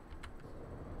top.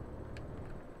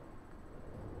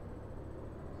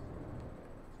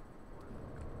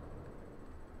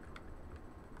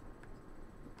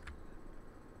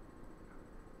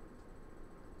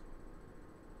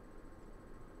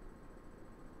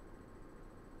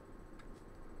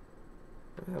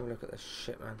 Let me have a look at this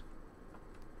shit, man.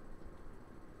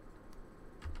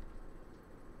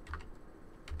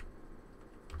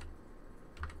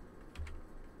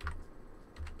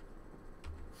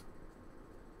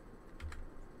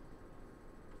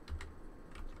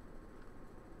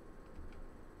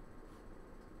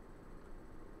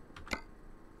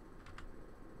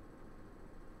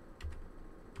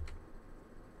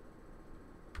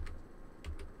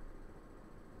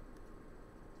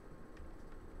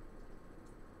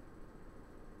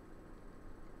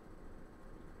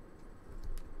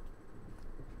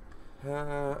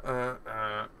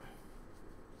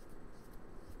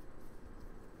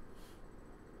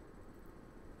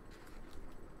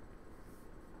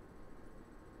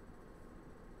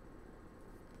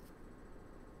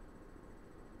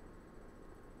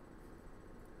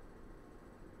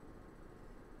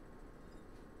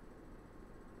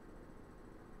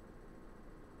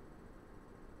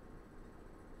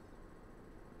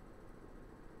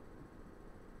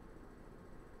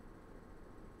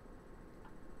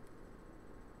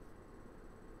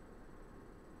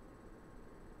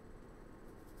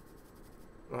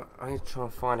 I need to try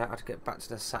and find out how to get back to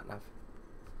the sat nav.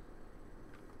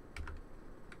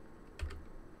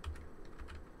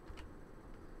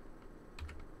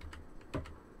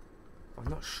 I'm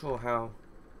not sure how.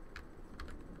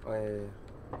 I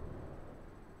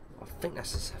think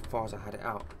that's as far as I had it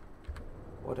out.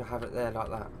 Why do I have it there like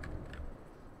that?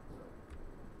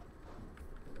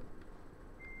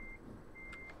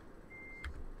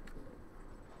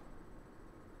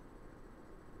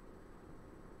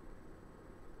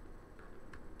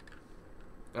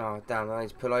 Oh damn, I need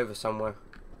to pull over somewhere.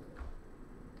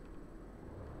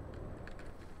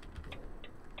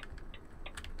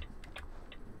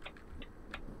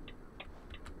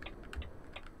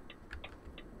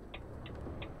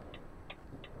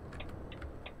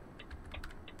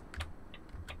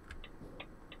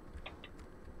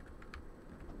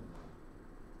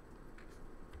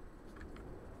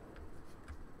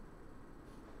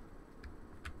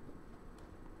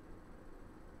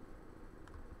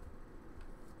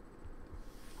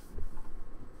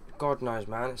 God knows,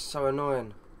 man, it's so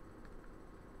annoying.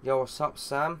 Yo, what's up,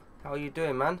 Sam? How are you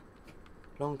doing, man?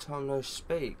 Long time no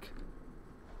speak.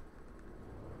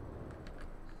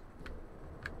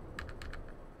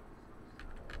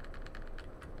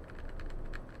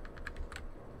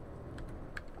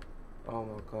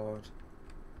 God.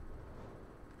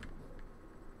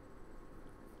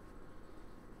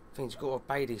 I think he's got to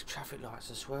obey these traffic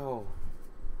lights as well.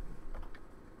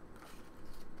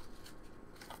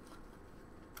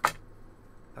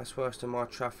 That's worse than my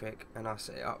traffic, and I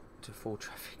set it up to full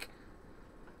traffic.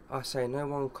 I say no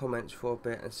one comments for a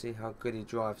bit and see how good he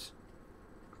drives.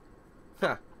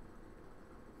 Ha!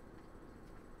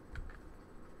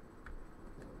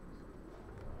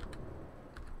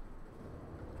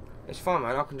 It's fine,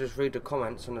 man. I can just read the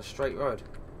comments on a straight road.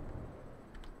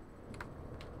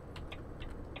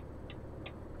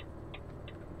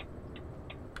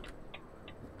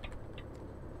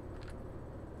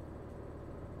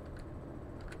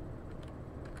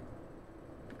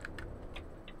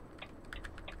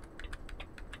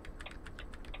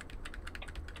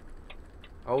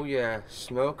 Oh yeah,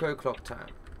 smoke o'clock time.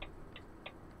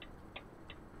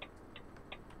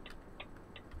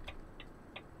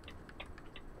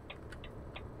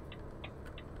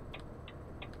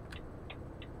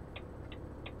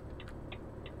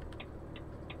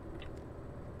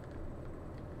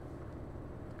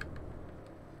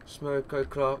 Smoke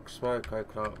o'clock, smoke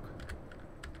o'clock.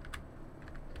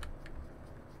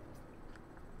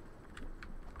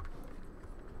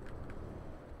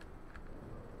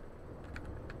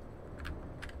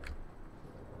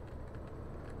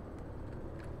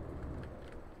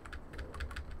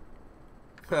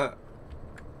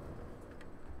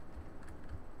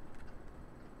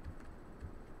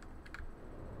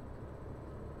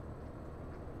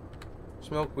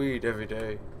 Smoke weed every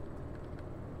day.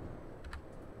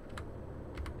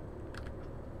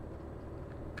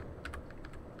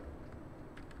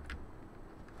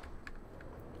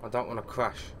 I don't want to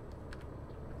crash.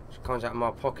 It comes out of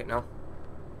my pocket now.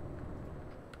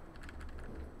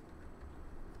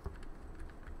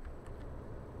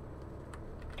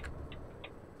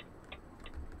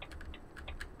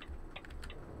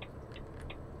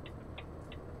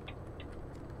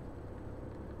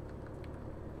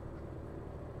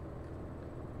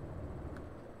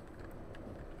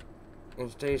 In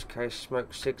today's case,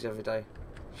 smoke cigs every day.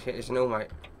 Shit isn't all, mate.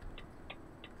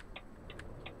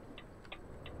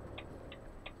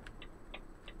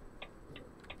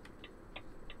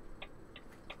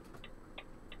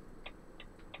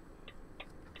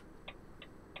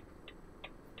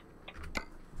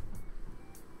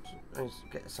 Let's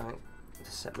get something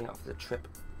to set me up for the trip.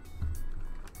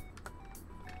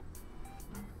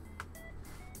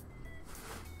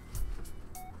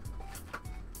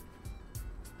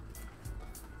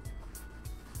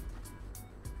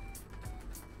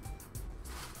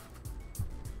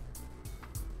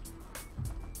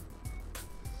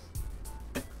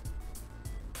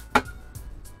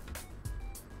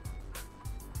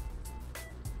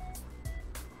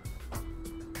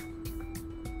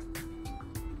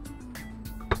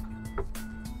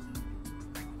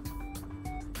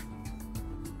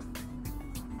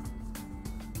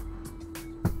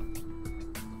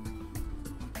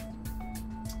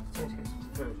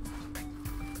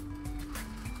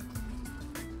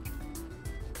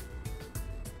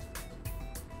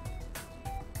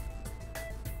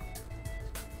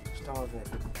 Starving.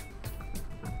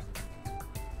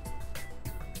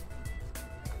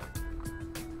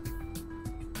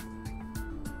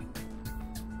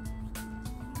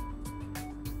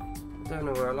 I don't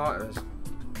know where a lighter is.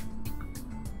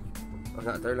 Oh,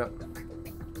 that do look.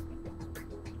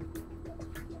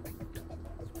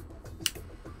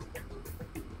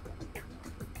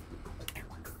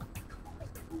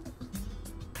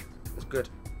 That's good.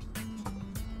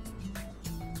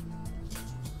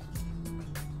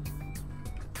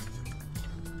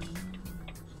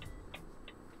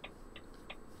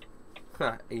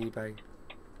 eBay.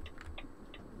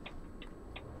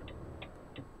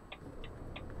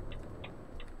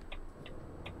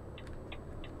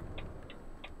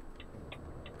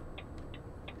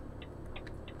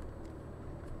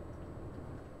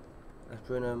 That's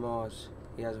Bruno Mars.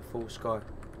 He has a full sky.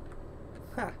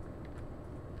 Ha!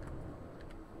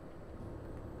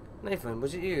 Nathan,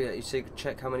 was it you that you said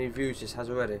check how many views this has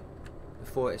already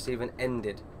before it's even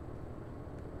ended?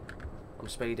 I'm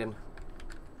speeding.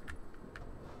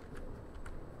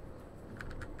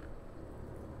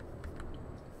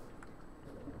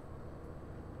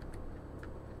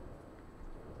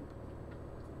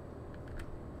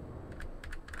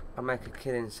 I make a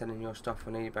killing selling your stuff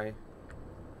on eBay.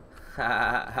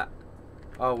 I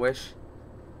wish.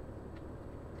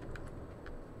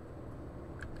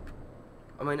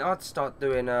 I mean, I'd start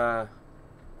doing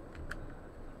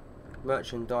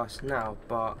merchandise now,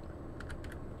 but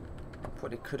I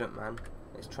probably couldn't, man.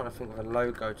 It's trying to think of a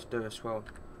logo to do as well.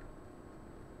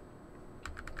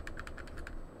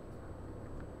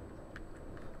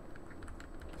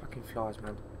 flies,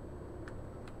 man.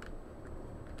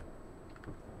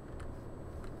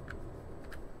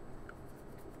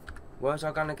 Where's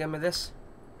I going again with this?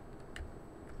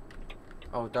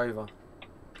 Oh, Dover.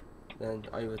 Then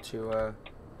over to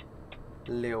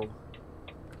Lille.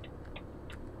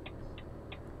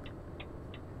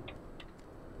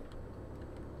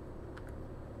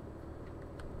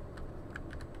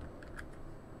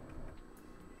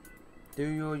 Do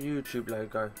your YouTube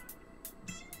logo.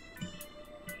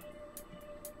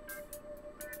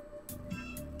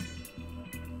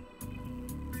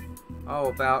 Oh,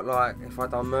 about like if I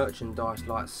done merchandise,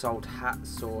 like sold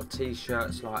hats or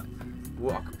t-shirts, like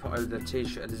what I could put over the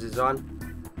t-shirt as a design.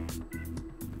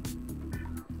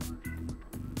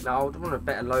 No, I would want a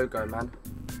better logo, man.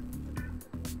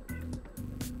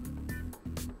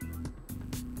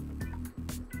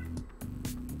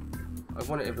 I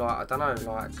want it like, I don't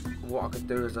know, like what I could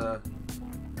do as a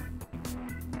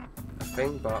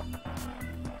thing, but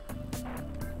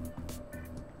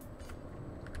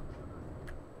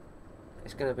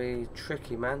it's gonna be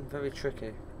tricky, man, very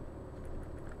tricky.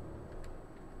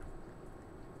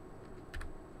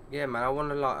 Yeah, man, I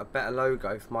want like a better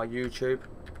logo for my YouTube,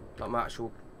 like my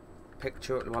actual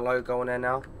picture, my logo on there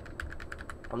now.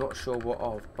 I'm not sure what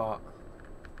of, but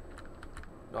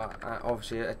like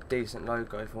obviously a decent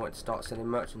logo if I want to start selling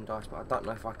merchandise, but I don't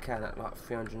know if I can at like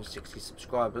 360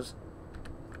 subscribers.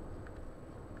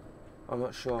 I'm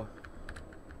not sure.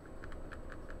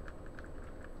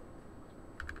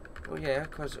 Well, yeah,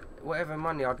 because whatever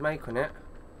money I'd make on it.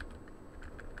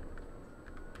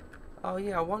 Oh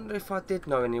yeah, I wonder if I did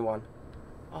know anyone.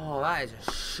 Oh, that is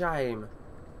a shame.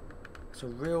 It's a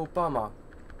real bummer.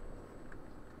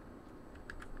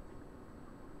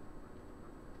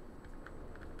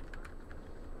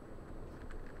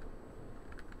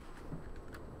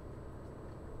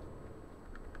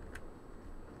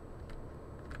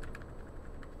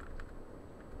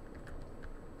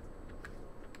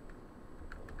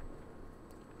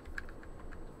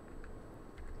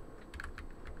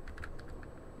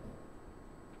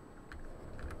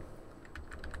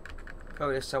 Oh,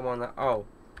 there's someone that, oh,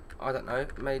 I don't know,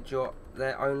 made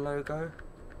their own logo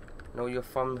and all your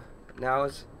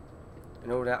thumbnails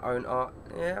and all their own art.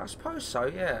 Yeah, I suppose so,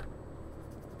 yeah.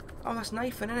 Oh, that's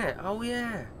Nathan, isn't it? Oh,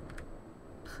 yeah.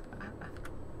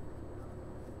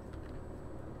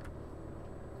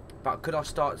 But could I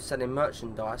start selling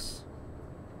merchandise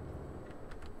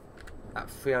at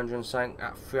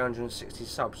 360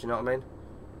 subs, you know what I mean?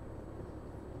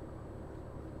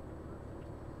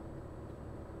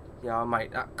 Yeah,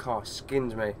 mate, that car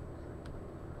skinned me.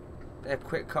 They're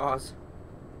quick cars.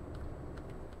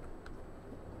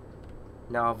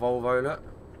 Now a Volvo, look.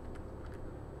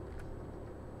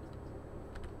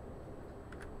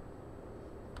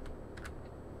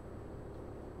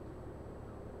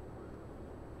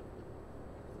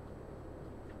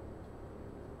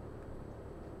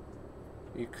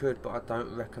 You could, but I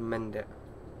don't recommend it.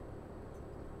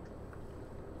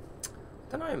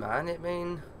 Don't know, man. I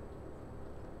mean,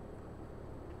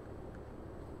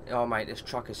 oh mate, this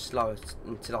truck is slow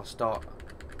until I start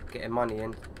getting money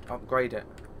in. Upgrade it.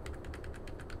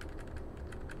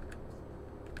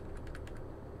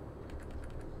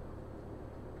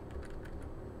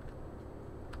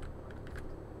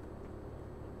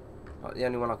 Like the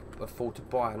only one I can afford to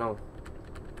buy and all.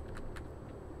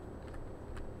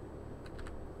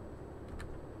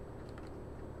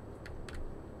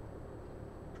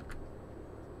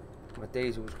 My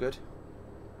diesel's good.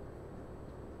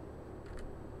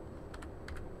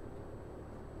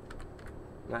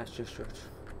 That's just right.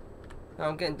 No,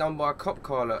 I'm getting done by a cop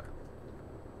car, look.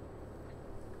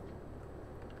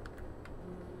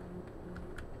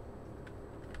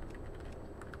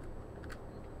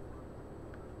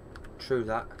 True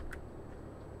that.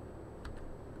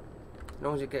 As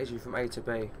long as it gets you from A to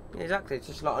B. Yeah, exactly, it's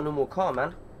just like a normal car,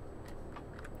 man.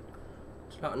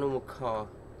 It's like a normal car.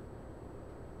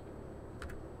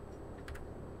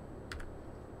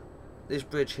 This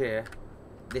bridge here,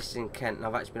 this is in Kent, and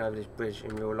I've actually been over this bridge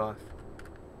in real life.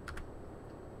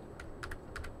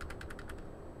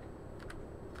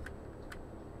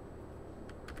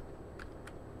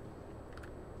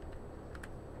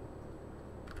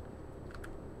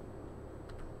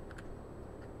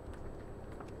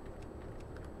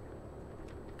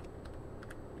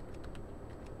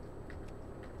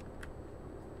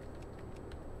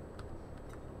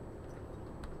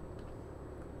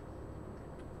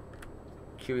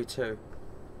 QE2.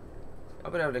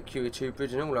 I've been over the QE2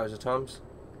 bridge in all loads of times.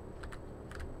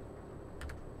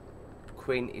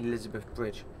 Queen Elizabeth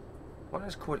Bridge. Why don't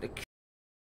I call it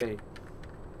the QE?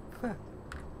 Huh.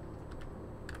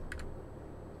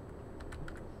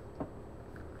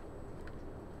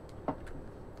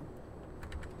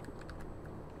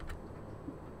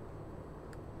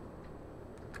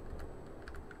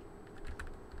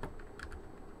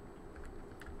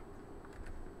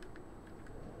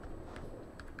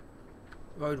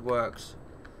 Roadworks.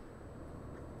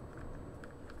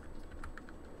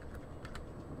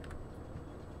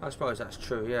 I suppose that's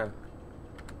true, yeah.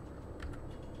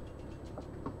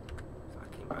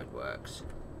 Fucking roadworks.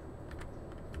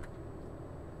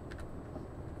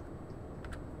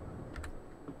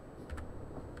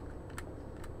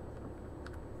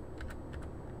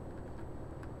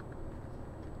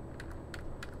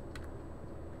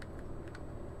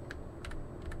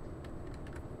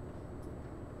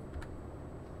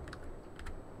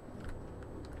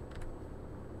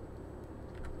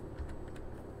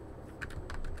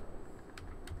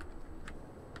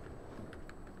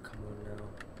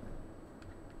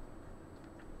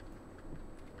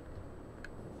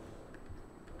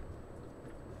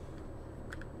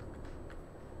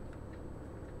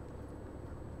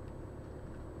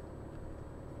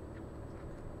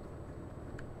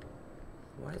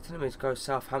 Why are they telling me to go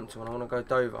Southampton when I want to go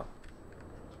Dover?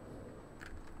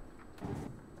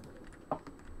 Oh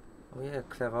yeah,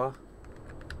 clever.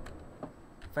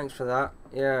 Thanks for that.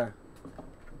 Yeah.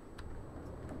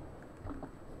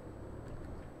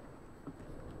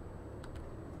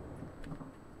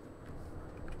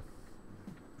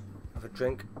 Have a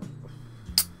drink.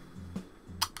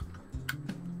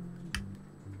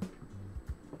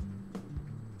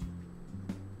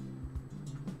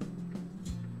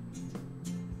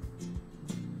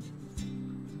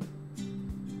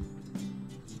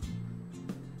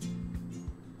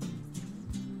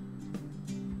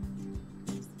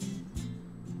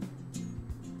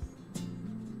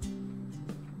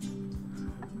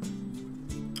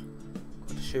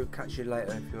 Catch you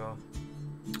later if you are.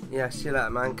 Yeah, see you later,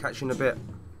 man. Catch you in a bit.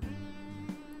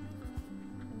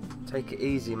 Take it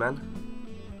easy, man.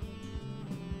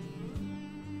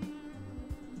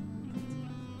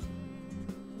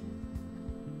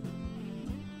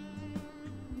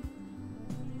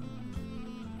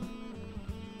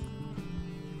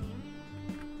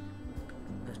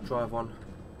 Let's drive on.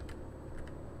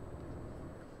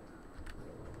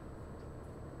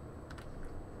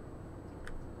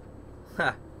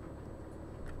 Ha!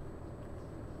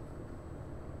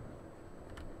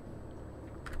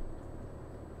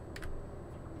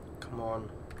 Come on.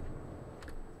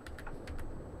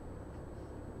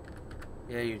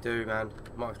 Yeah, you do, man.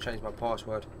 Might have changed my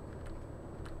password.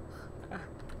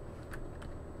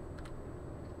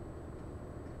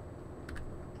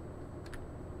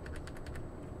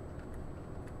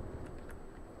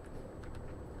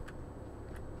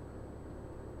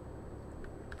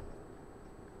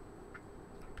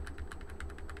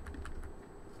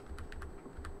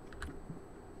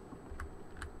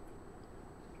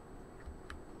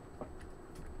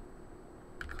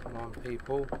 Come on,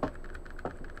 people.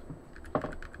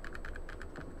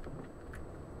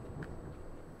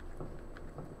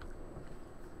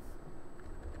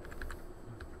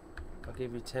 I'll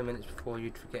give you 10 minutes before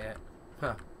you'd forget it.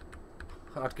 Huh.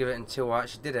 I'd give it until I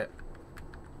actually did it.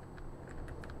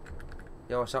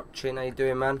 Yo, what's up, Chin? How you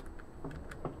doing, man?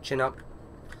 Chin up.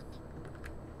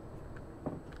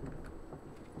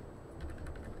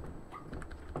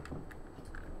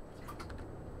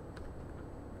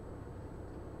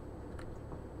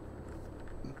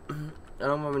 How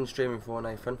long have I been streaming for,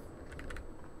 Nathan?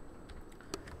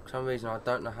 For some reason I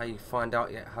don't know how you find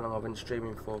out yet how long I've been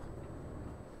streaming for.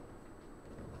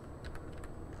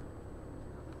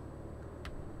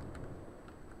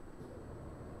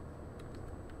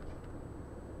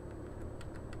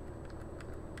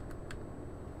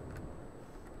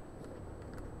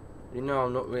 You know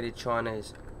I'm not really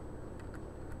Chinese.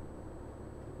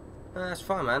 That's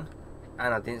fine, man.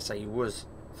 And I didn't say you was.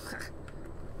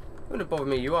 Wouldn't bother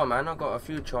me you are, man. I've got a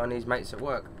few Chinese mates at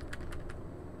work.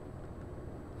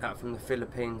 Out from the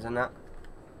Philippines and that.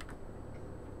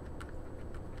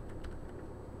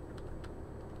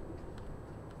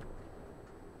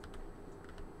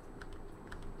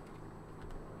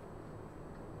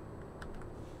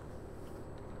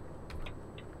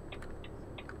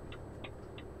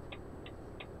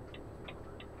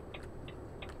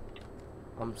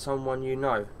 I'm someone you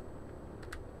know.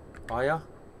 Are ya?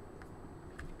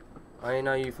 I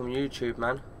know you from YouTube,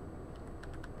 man.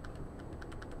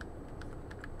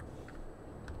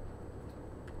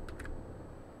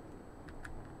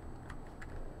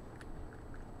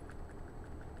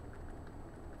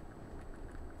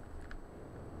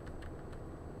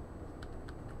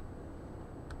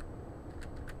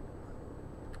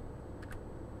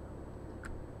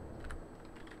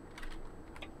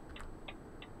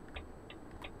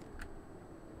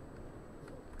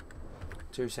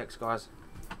 Two secs, guys.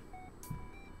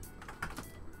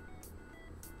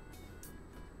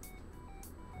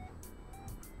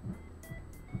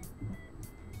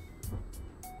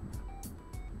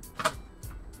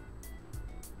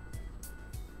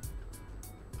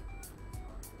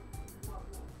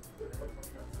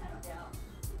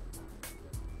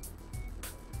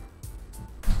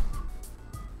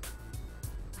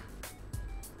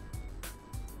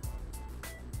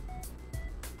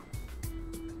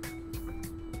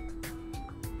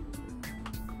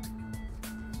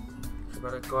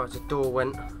 about it, guys. The door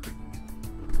went.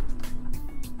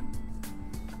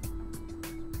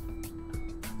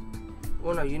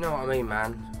 Well, no, you know what I mean,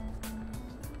 man.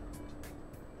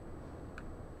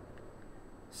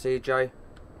 CJ?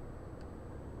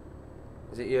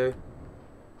 Is it you?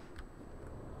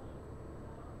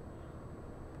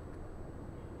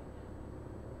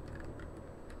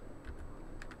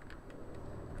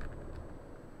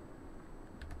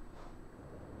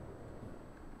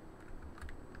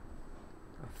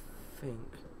 I think.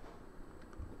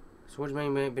 So what do you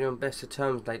mean we ain't been on best of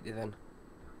terms lately then?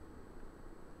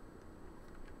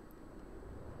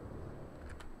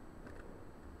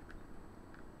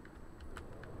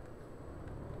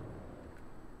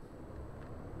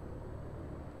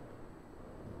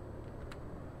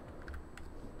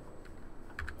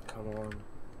 Come on.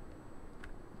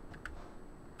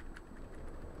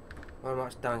 How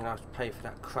much damage I have to pay for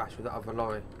that crash with that other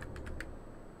lorry?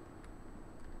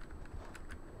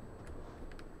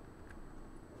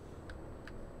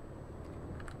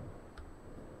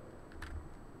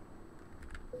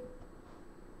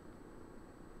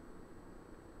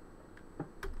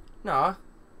 No.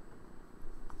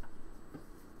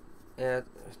 Yeah,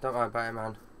 don't worry about it,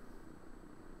 man.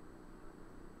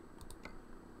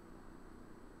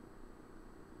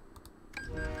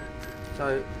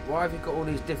 So, why have you got all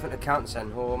these different accounts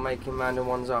then, or making random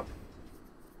ones up?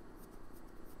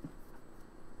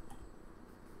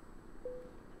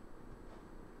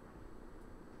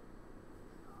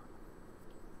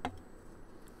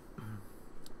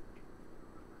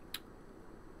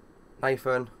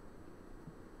 Nathan.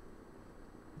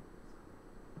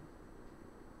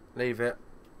 Leave it.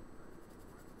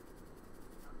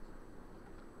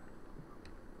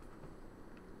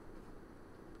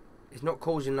 It's not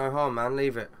causing no harm, man.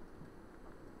 Leave it.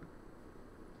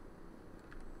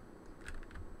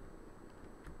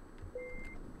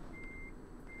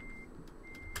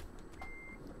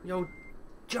 Yo,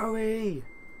 Joey!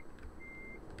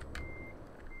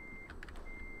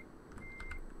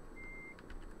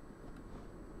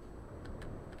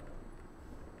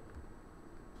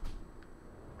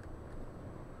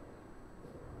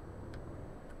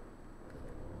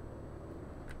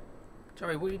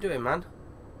 Joey, what are you doing, man?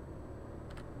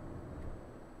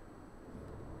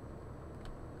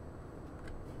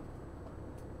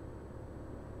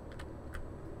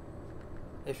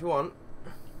 If you want,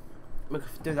 we can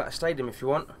do that at stadium if you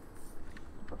want.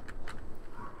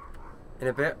 In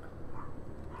a bit.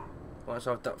 Once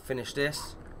I've finished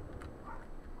this.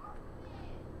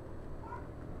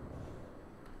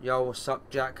 Yo, what's up,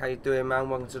 Jack? How you doing, man?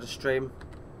 Welcome to the stream.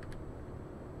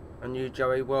 And you,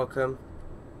 Joey, welcome.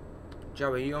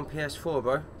 Joey, you on PS4,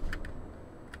 bro?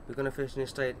 We're gonna finish in the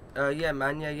state. Yeah,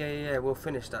 man. Yeah. We'll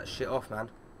finish that shit off, man.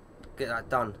 Get that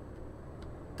done.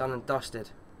 Done and dusted.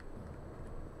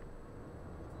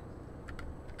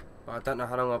 But I don't know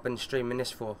how long I've been streaming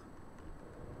this for.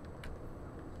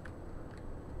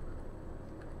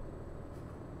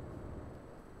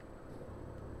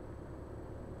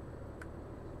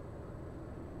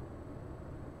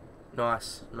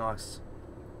 Nice, nice.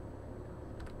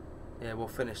 Yeah, we'll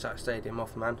finish that stadium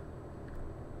off, man.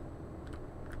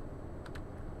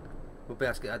 We'll be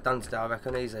able to get that done today, I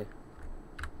reckon, easy.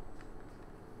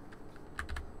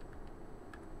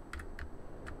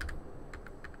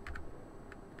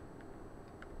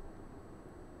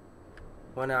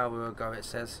 One hour ago, it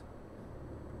says.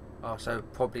 Oh, so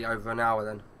probably over an hour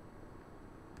then.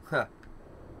 Huh.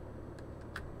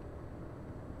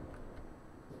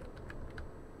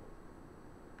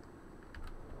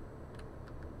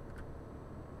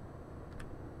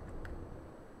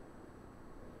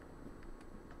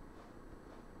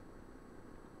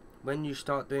 When you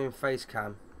start doing face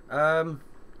cam? Literally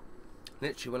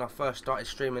when I first started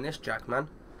streaming this, Jack, man.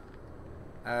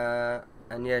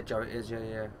 And yeah, Joe, it is,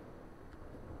 yeah.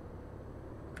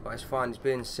 But it's fine, it's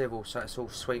being civil, so it's all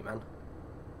sweet, man.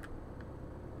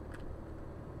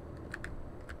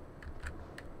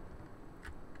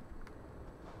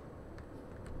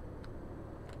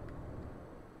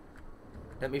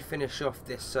 Let me finish off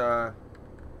this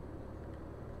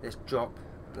this drop,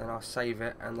 then I'll save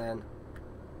it, and then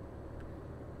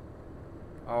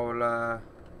I'll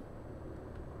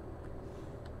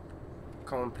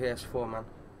come on PS4, man.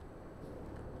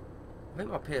 I think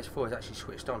my PS4 is actually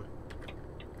switched on.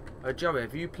 Joey,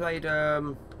 have you played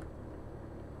the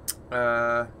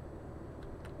not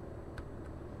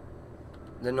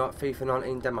FIFA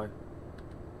 19 demo?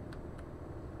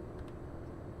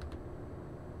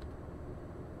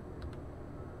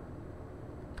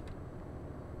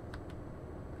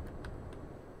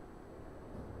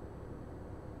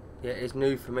 Yeah, it's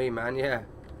new for me, man. Yeah,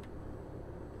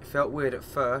 Felt weird at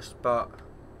first, but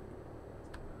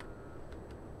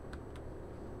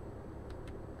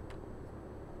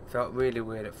felt really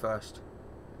weird at first.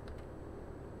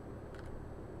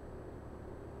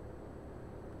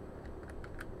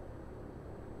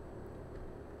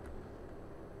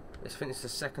 I think it's the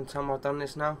second time I've done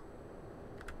this now.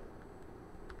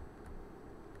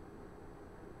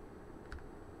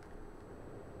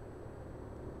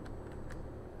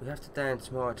 We have to down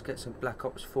tomorrow to get some Black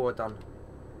Ops 4 done.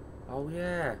 Oh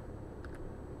yeah.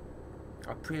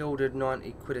 I pre-ordered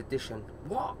 90 quid edition.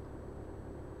 What?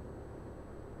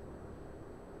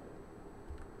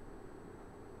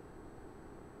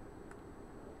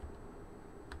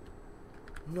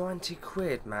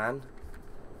 £90, man.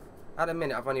 At the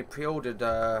minute, I've only pre-ordered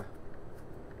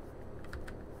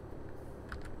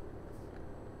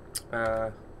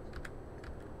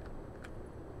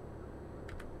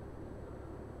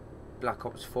Black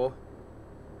Ops 4.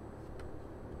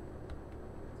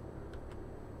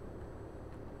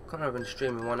 Can't have been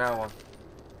streaming 1 hour.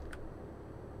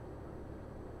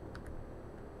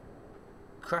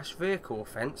 Crash vehicle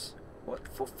offence? What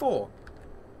for?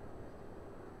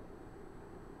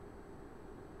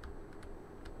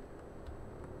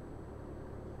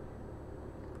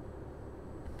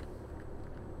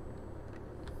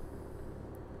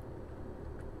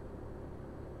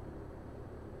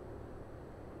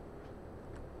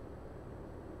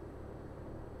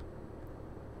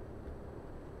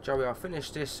 Joey, I'll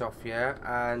finish this off, yeah,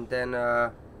 and then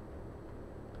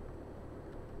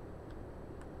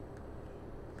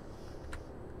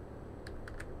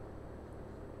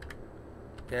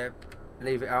yeah,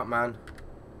 leave it out, man.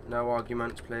 No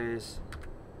arguments, please.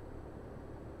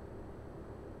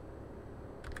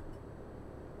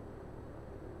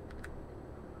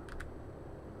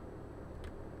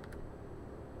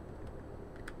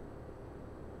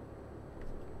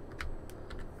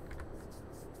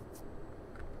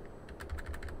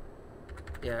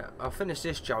 Yeah, I'll finish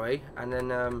this, Joey, and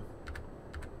then I'll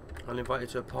invite you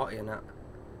to a party and that,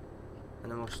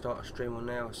 and then we'll start a stream on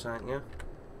there or something, yeah?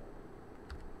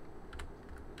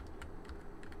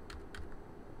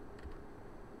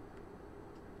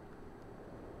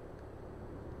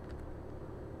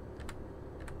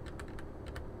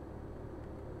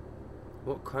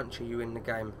 What country are you in the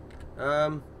game? I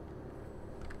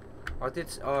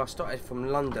started from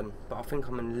London, but I think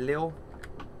I'm in Lille.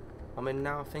 I'm in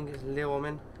now, I think it's Lille I'm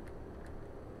in.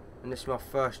 And this is my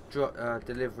first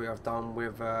delivery I've done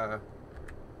with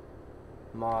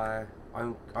my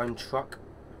own truck.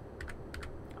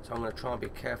 So I'm going to try and be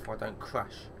careful I don't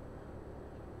crash.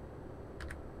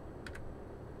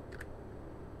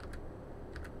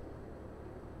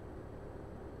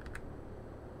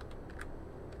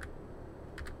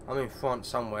 I'm in France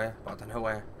somewhere, but I don't know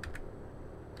where.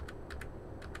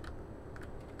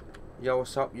 Yo,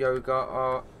 what's up,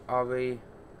 Yoga, Ari,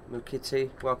 Mukiti,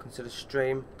 welcome to the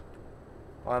stream.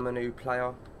 I'm a new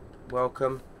player,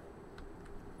 welcome.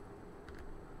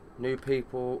 New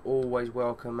people, always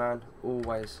welcome, man,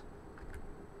 always.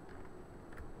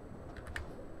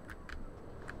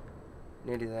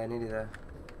 Nearly there, nearly there.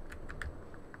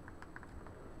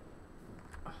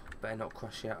 Oh, better not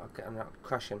crash yet, I'll get them out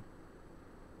crashing.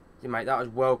 Yeah, mate, that was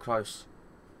well close.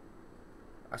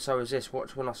 So is this,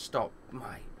 watch when I stop,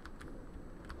 mate.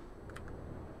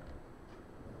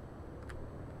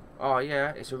 Oh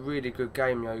yeah, it's a really good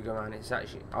game, Yoga, man. It's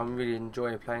actually, I'm really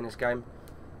enjoying playing this game.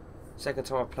 Second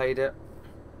time I played it.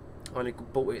 I only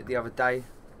bought it the other day.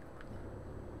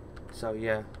 So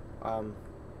yeah,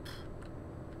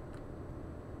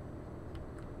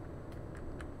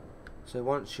 so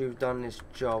once you've done this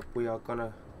job, we are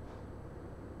gonna,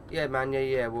 yeah man,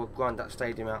 yeah, we'll grind that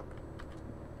stadium out.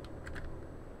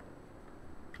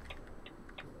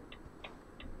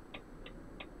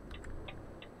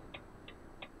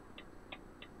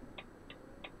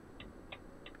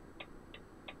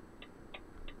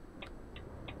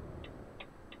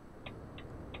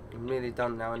 I'm nearly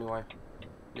done now anyway.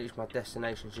 At least my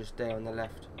destination's just there on the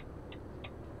left.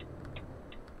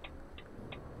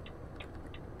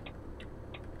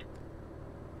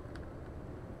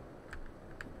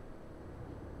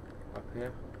 Up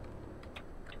here.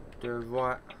 Do a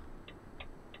right.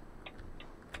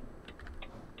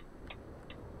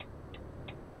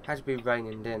 Had to be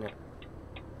raining, didn't it?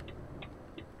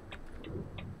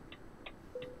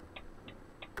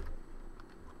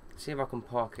 See if I can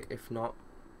park it. If not,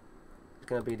 it's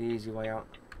going to be the easy way out.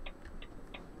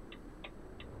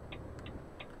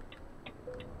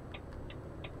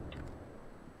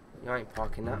 You ain't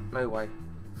parking that. No way.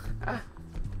 Ah.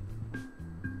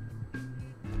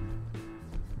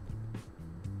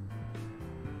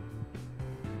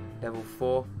 Level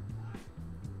 4.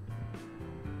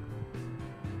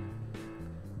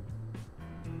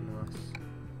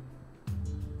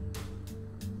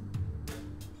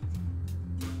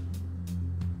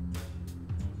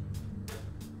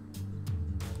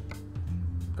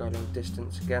 go long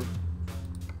distance again.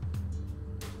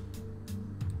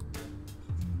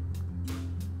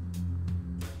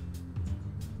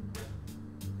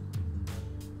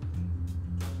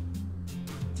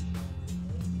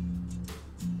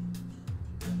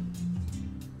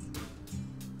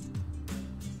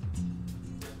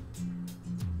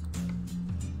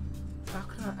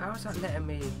 How's that letting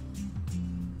me?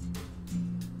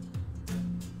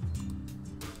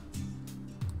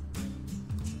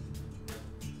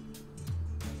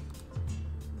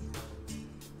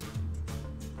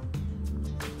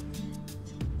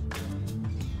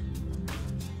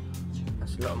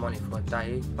 That's a lot of money for a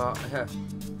day, but yeah.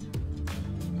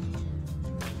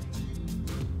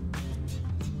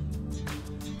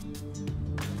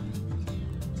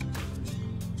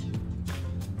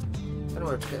 I don't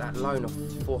know where to get that loan of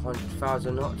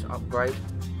 400,000 not to upgrade.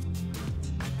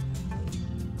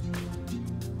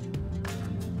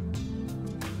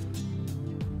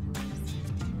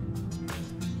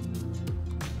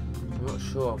 I'm not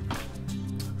sure. I'm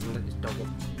gonna let this dog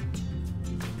in.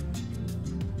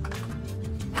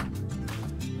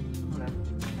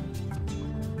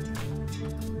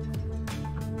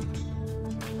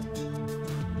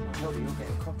 Oh, you're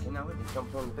getting cocky now, aren't you?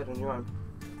 Jumping on the bed on your own.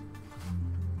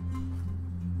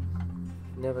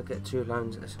 Never get 2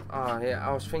 loans. Oh yeah,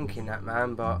 I was thinking that,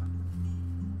 man, but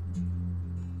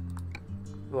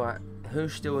right,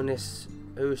 who's still in this?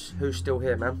 Who's still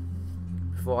here, man?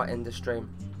 Before I end the stream.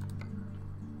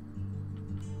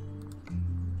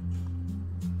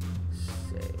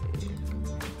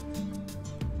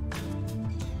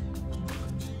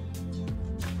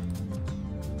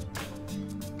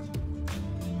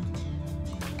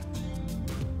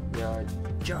 Yeah,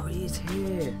 Joey's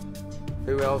here.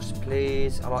 Who else,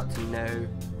 please? I'd like to know.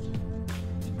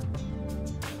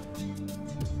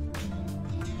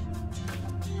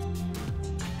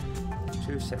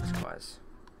 Two sex guys.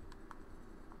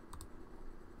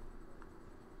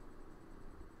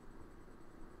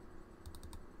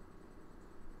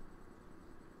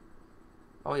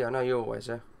 Oh yeah, I know you're always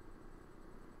there.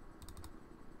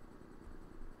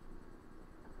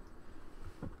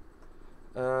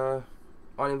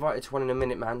 I'll invite you to one in a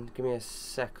minute, man. Give me a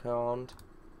second.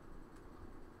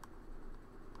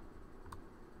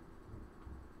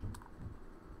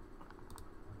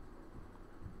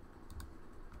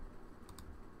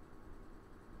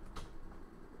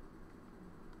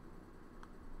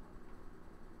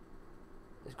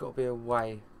 There's got to be a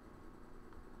way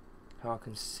how I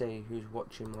can see who's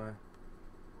watching where.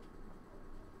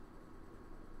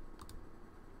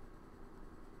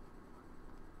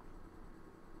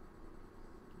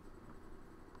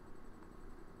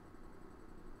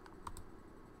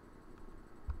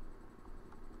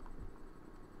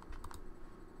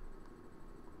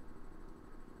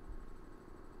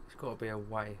 Got to be a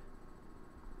way.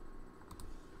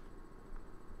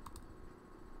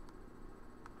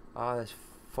 Ah, there's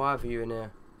 5 of you in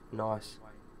here. Nice.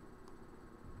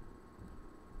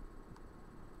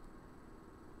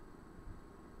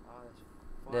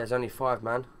 There's only 5,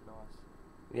 man. Nice.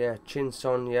 Yeah,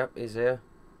 Chinson, yep, is here.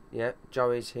 Yep,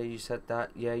 Joey's here. You said that.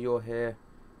 Yeah, you're here.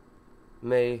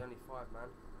 Me. There's only 5, man.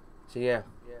 So yeah,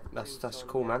 that's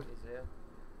cool, man.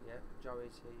 Yeah,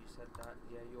 Joey's here. You said that.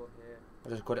 Yeah, you're here. I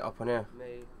just got it up on here.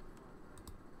 Me.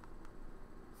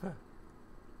 Huh.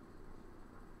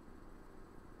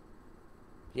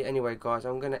 Yeah, anyway guys,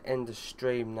 I'm going to end the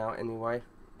stream now anyway.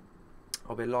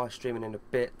 I'll be live streaming in a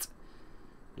bit.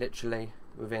 Literally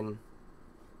within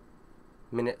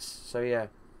minutes. So yeah,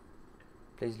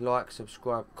 please like,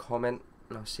 subscribe, comment,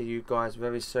 and I'll see you guys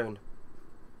very soon.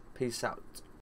 Peace out.